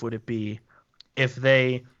move would it be if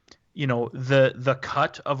they, the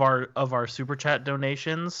cut of our Super Chat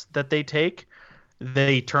donations that they take,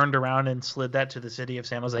 they turned around and slid that to the city of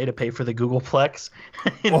San Jose to pay for the Googleplex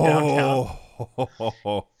in downtown?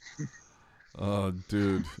 Oh,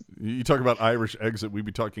 dude. You talk about Irish exit, we'd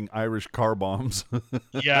be talking Irish car bombs.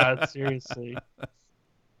 Yeah, seriously.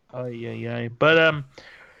 Oh, yeah. But,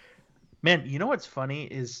 Man, you know what's funny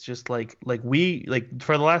is just like we like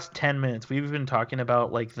for the last 10 minutes we've been talking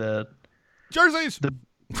about like the Jerseys.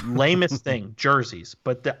 lamest thing, jerseys.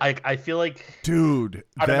 But I feel like, dude,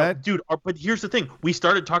 I don't know, dude. But here's the thing: we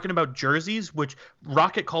started talking about jerseys, which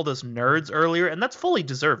Rocket called us nerds earlier, and that's fully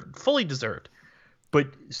deserved. Fully deserved. But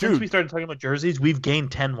since we started talking about jerseys, we've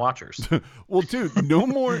gained 10 watchers. Well, dude, no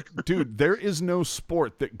more. Dude, there is no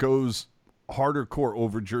sport that goes harder core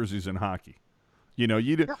over jerseys in hockey. You know,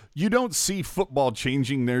 you don't see football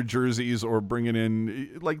changing their jerseys or bringing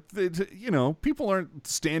in, like, you know, people aren't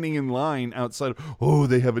standing in line outside. Oh,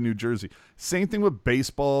 they have a new jersey. Same thing with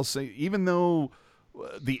baseball. Even though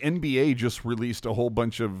the NBA just released a whole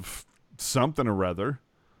bunch of something or other,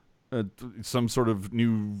 some sort of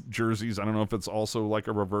new jerseys. I don't know if it's also like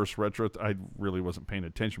a reverse retro. I really wasn't paying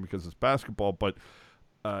attention because it's basketball. But,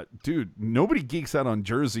 dude, nobody geeks out on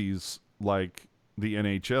jerseys like the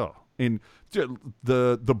NHL. And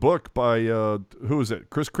the book by who is it?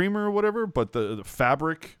 Chris Creamer or whatever. But the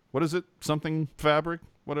fabric, what is it? Something fabric,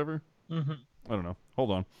 whatever. Mm-hmm. I don't know.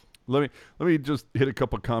 Hold on. Let me just hit a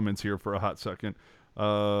couple comments here for a hot second.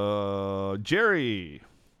 Jerry,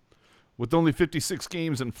 with only 56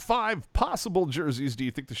 games and 5 possible jerseys, do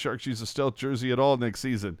you think the Sharks use a stealth jersey at all next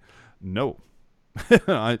season? No.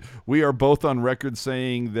 We are both on record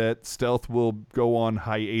saying that stealth will go on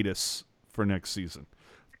hiatus for next season.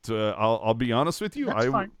 I'll be honest with you. That's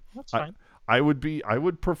fine. That's fine. I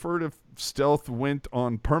would prefer if stealth went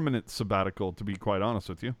on permanent sabbatical, to be quite honest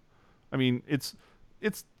with you. I mean, it's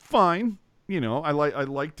fine. You know, I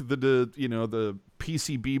liked the you know, the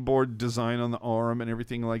PCB board design on the arm and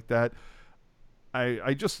everything like that.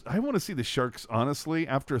 I want to see the Sharks, honestly,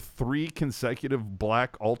 after 3 consecutive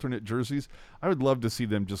black alternate jerseys. I would love to see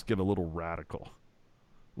them just get a little radical.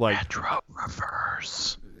 Like retro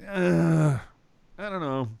reverse. I don't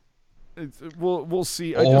know. We'll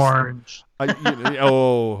see. Orange.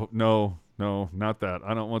 Oh no, not that.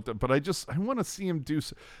 I don't want that. But I want to see him do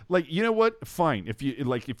like, you know what? Fine. If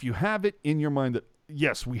you have it in your mind that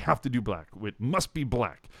yes, we have to do black. It must be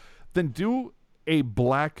black. Then do a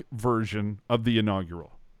black version of the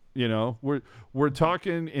inaugural. You know, we're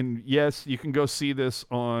talking, and yes, you can go see this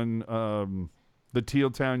on the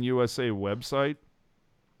Teal Town USA website.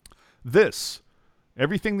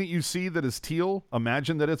 Everything that you see that is teal,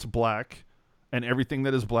 imagine that it's black, and everything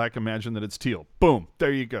that is black, imagine that it's teal. Boom,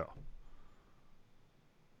 there you go.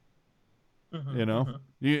 Mm-hmm, you know,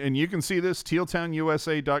 you can see this,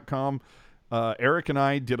 tealtownusa.com. Eric and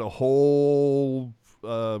I did a whole,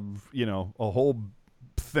 a whole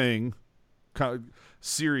thing,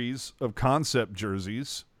 series of concept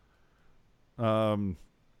jerseys.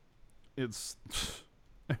 It's,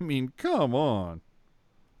 I mean, come on.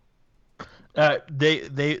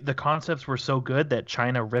 The concepts were so good that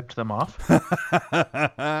China ripped them off.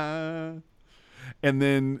 And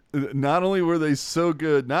then not only were they so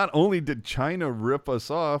good, not only did China rip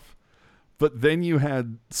us off, but then you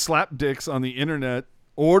had slapdicks on the internet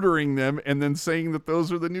ordering them and then saying that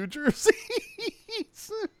those are the new jerseys.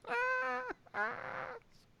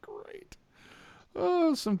 Great.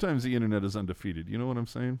 Oh, sometimes the internet is undefeated. You know what I'm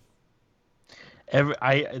saying?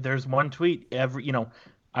 There's one tweet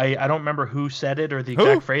I don't remember who said it or the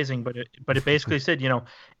exact phrasing, but it basically said,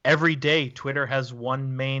 every day Twitter has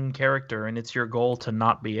one main character and it's your goal to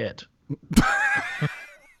not be it.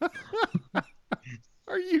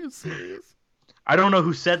 Are you serious? I don't know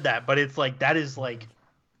who said that, but it's like, that is like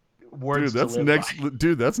words.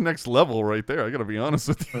 Dude, that's next level right there. I got to be honest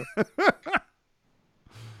with you.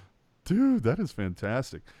 Dude, that is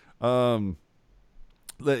fantastic. Yeah,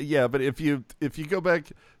 but if you go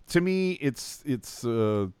back, to me, it's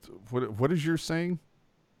what is your saying?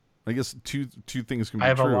 I guess two things can be true. I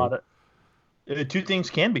have a lot of 2 things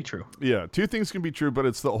can be true. Yeah, 2 things can be true, but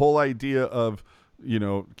it's the whole idea of,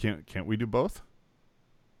 can't we do both?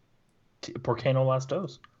 Por qué no las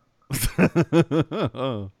dos?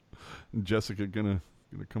 Jessica gonna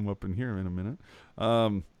come up in here in a minute.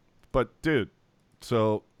 But dude,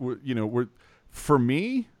 so we're for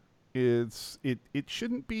me, it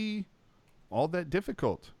shouldn't be all that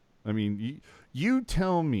difficult. I mean, you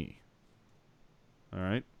tell me. All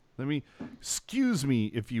right, excuse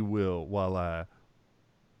me, if you will, while I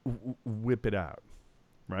whip it out.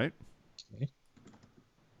 Right. Okay.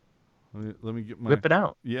 Let me get my whip it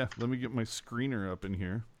out. Yeah, let me get my screener up in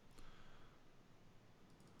here.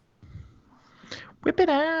 Whip it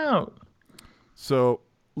out. So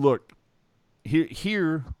look,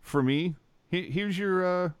 here for me. Here's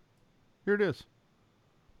your here it is.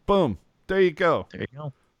 Boom. There you go. There you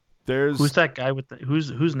go. Who's that guy with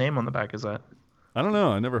whose name on the back is that? I don't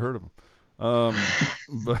know. I never heard of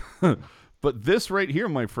him. But this right here,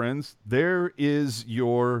 my friends, there is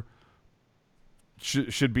your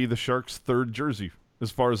should be the Sharks' third jersey,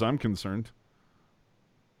 as far as I'm concerned.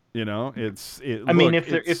 You know, I mean,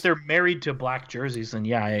 if they're married to black jerseys, then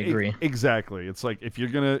yeah, I agree. Exactly. It's like if you're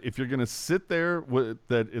gonna sit there with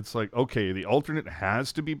that, it's like, okay, the alternate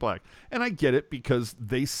has to be black, and I get it because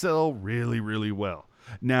they sell really, really well.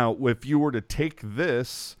 Now, if you were to take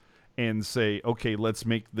this and say, okay, let's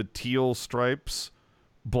make the teal stripes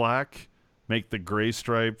black, make the gray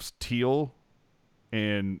stripes teal,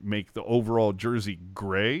 and make the overall jersey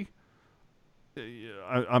gray,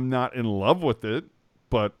 I'm not in love with it,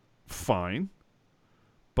 but fine.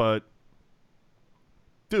 But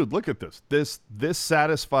dude, look at this. This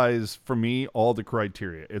satisfies for me all the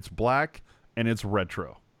criteria. It's black and it's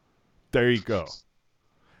retro. There you go.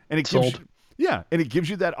 And it gives and it gives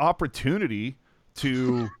you that opportunity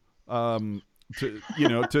to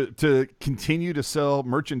to continue to sell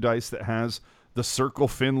merchandise that has the Circle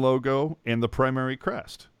Fin logo and the primary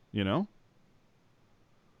crest, you know?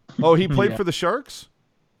 Oh, he played for the Sharks?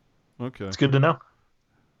 Okay. It's good to know.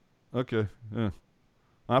 Okay. Yeah.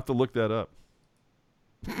 I'll have to look that up.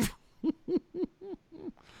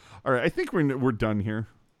 All right, I think we're done here.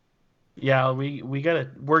 Yeah,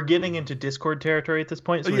 we're getting into Discord territory at this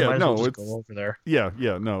point, so we might as well just go over there.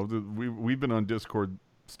 We've been on Discord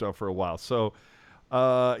stuff for a while. So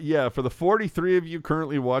for the 43 of you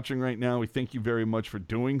currently watching right now, we thank you very much for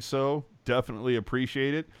doing so. Definitely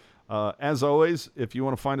appreciate it. As always, if you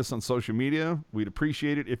want to find us on social media, we'd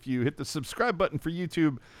appreciate it if you hit the subscribe button for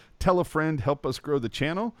YouTube, tell a friend, help us grow the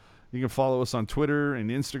channel. You can follow us on Twitter and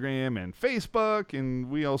Instagram and Facebook, and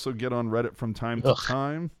we also get on Reddit from time to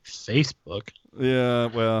time. Facebook? Yeah,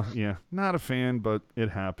 well, yeah, not a fan, but it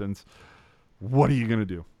happens. What are you going to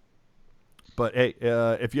do? But hey,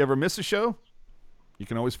 if you ever miss a show, you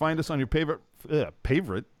can always find us on your favorite.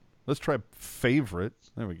 Let's try favorite.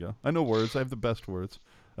 There we go. I know words. I have the best words.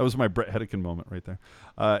 That was my Brett Hedican moment right there.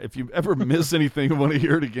 If you ever miss anything and want to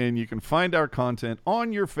hear it again, you can find our content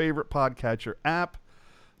on your favorite podcatcher app,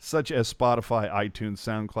 such as Spotify, iTunes,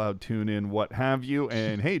 SoundCloud, TuneIn, what have you.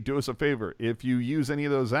 And hey, do us a favor. If you use any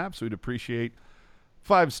of those apps, we'd appreciate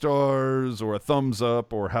 5 stars or a thumbs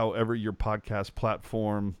up or however your podcast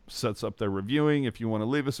platform sets up their reviewing. If you want to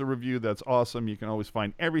leave us a review, that's awesome. You can always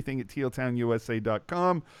find everything at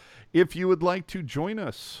tealtownusa.com. If you would like to join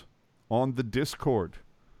us on the Discord,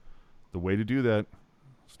 the way to do that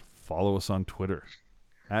is to follow us on Twitter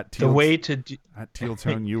at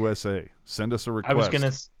Tealtown USA. Send us a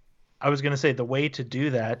request. I was gonna say the way to do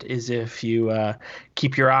that is if you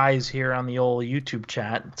keep your eyes here on the old YouTube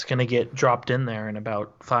chat. It's gonna get dropped in there in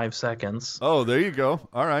about 5 seconds. Oh, there you go.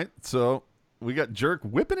 All right, so we got Jerk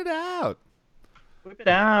whipping it out. Whip it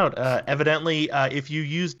out. Evidently, if you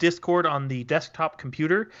use Discord on the desktop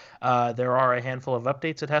computer, there are a handful of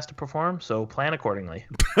updates it has to perform, so plan accordingly.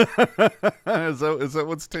 Is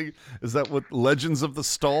that what Legends of the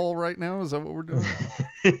Stall right now? Is that what we're doing?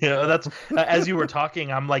 Yeah, that's as you were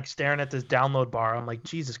talking, I'm like staring at this download bar. I'm like,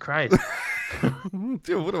 Jesus Christ.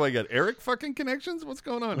 Dude, what do I got? Eric fucking connections? What's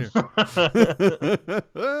going on here?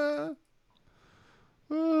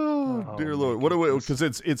 Oh, dear Lord. What do we, because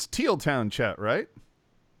it's Teal Town chat, right?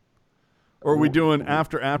 Or are we doing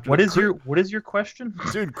after? What is your question?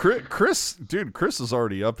 Dude, Chris is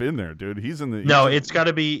already up in there, dude. He's in the it's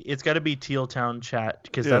gotta be Teal Town chat,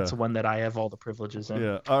 because that's the one that I have all the privileges in.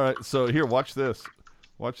 Yeah. All right. So here, watch this.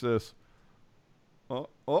 Watch this.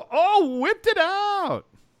 Oh, whipped it out.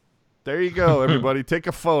 There you go, everybody. Take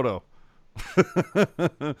a photo.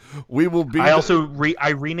 We will be. I also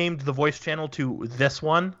renamed the voice channel to this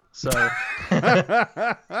one, so that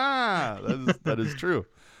is true.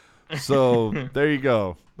 So there you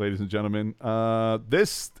go, ladies and gentlemen.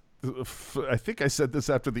 This, I think I said this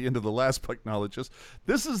after the end of the last Pucknologist.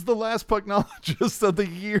 This is the last Pucknologist of the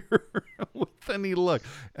year, with any luck.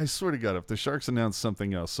 I swear to God, if the Sharks announce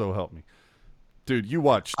something else, so help me. Dude, you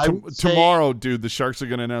watch. Tomorrow, dude, the Sharks are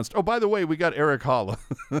going to announce, oh, by the way, we got Eric Holla.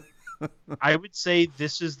 I would say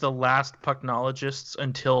this is the last Pucknologists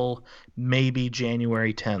until maybe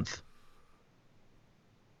January 10th.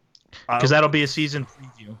 Because that'll be a season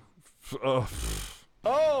preview.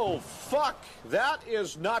 Oh, fuck. That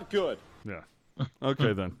is not good. Yeah.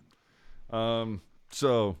 Okay, then.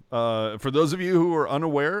 So, for those of you who are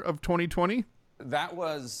unaware of 2020. That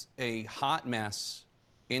was a hot mess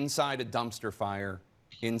inside a dumpster fire,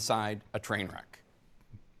 inside a train wreck.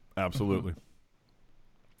 Absolutely.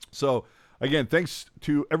 So, again, thanks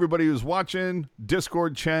to everybody who's watching.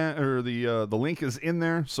 Discord chat, or the link is in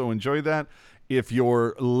there, so enjoy that. If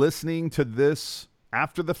you're listening to this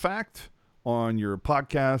after the fact on your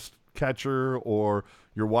podcast catcher, or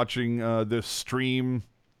you're watching this stream,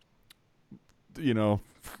 you know,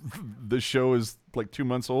 this show is like 2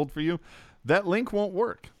 months old for you, that link won't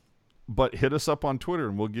work. But hit us up on Twitter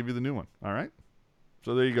and we'll give you the new one. All right.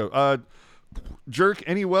 So there you go. Jerk,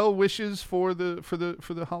 any well wishes for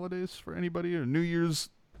the holidays for anybody, or New Year's,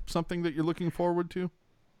 something that you're looking forward to?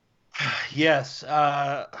 Yes.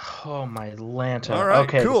 Oh my Lanta. All right.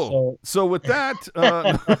 Okay, Cool. So with that,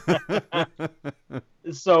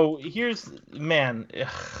 so here's, man,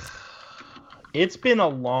 it's been a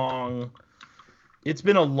long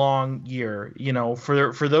year. You know,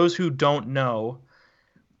 for those who don't know,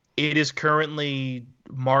 it is currently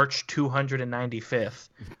March 295th,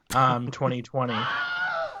 2020,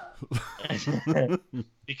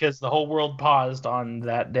 because the whole world paused on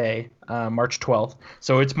that day, March 12th.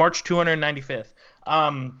 So it's March 295th.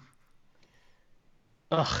 I'm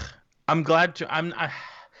glad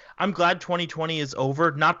 2020 is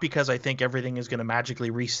over, not because I think everything is going to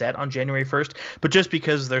magically reset on January 1st, but just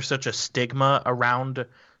because there's such a stigma around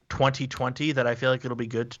 2020 that I feel like it'll be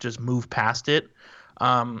good to just move past it.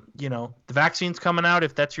 You know, the vaccine's coming out.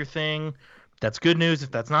 If that's your thing, that's good news. If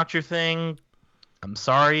that's not your thing, I'm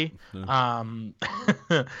sorry.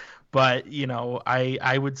 But, you know,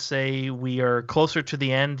 I would say we are closer to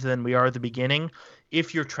the end than we are the beginning.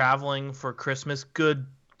 If you're traveling for Christmas, good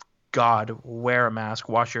God, wear a mask,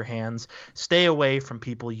 wash your hands, stay away from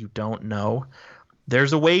people you don't know.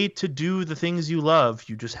 There's a way to do the things you love.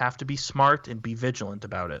 You just have to be smart and be vigilant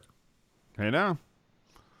about it. Hey now.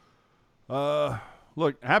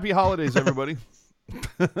 Look, happy holidays, everybody.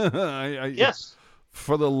 Yes.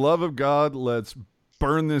 For the love of God, let's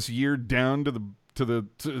burn this year down to the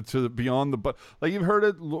beyond the like you've heard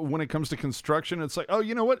it when it comes to construction. It's like, oh,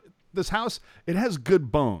 you know what? This house, it has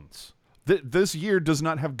good bones. This year does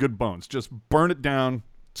not have good bones. Just burn it down,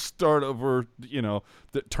 start over. You know,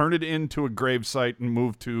 turn it into a gravesite and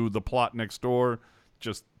move to the plot next door.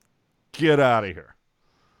 Just get out of here.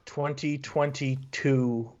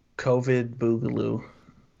 2022 COVID Boogaloo.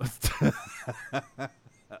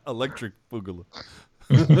 Electric Boogaloo.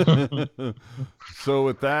 So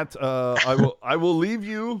with that, I will leave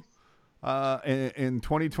you in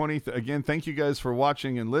 2020. Again, thank you guys for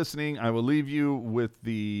watching and listening. I will leave you with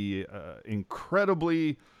the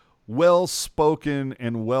incredibly well-spoken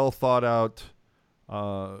and well thought out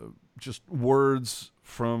just words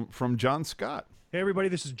from John Scott. Hey, everybody,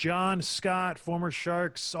 this is John Scott, former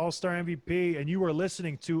Sharks All-Star MVP, and you are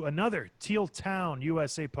listening to another Teal Town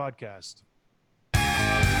USA podcast.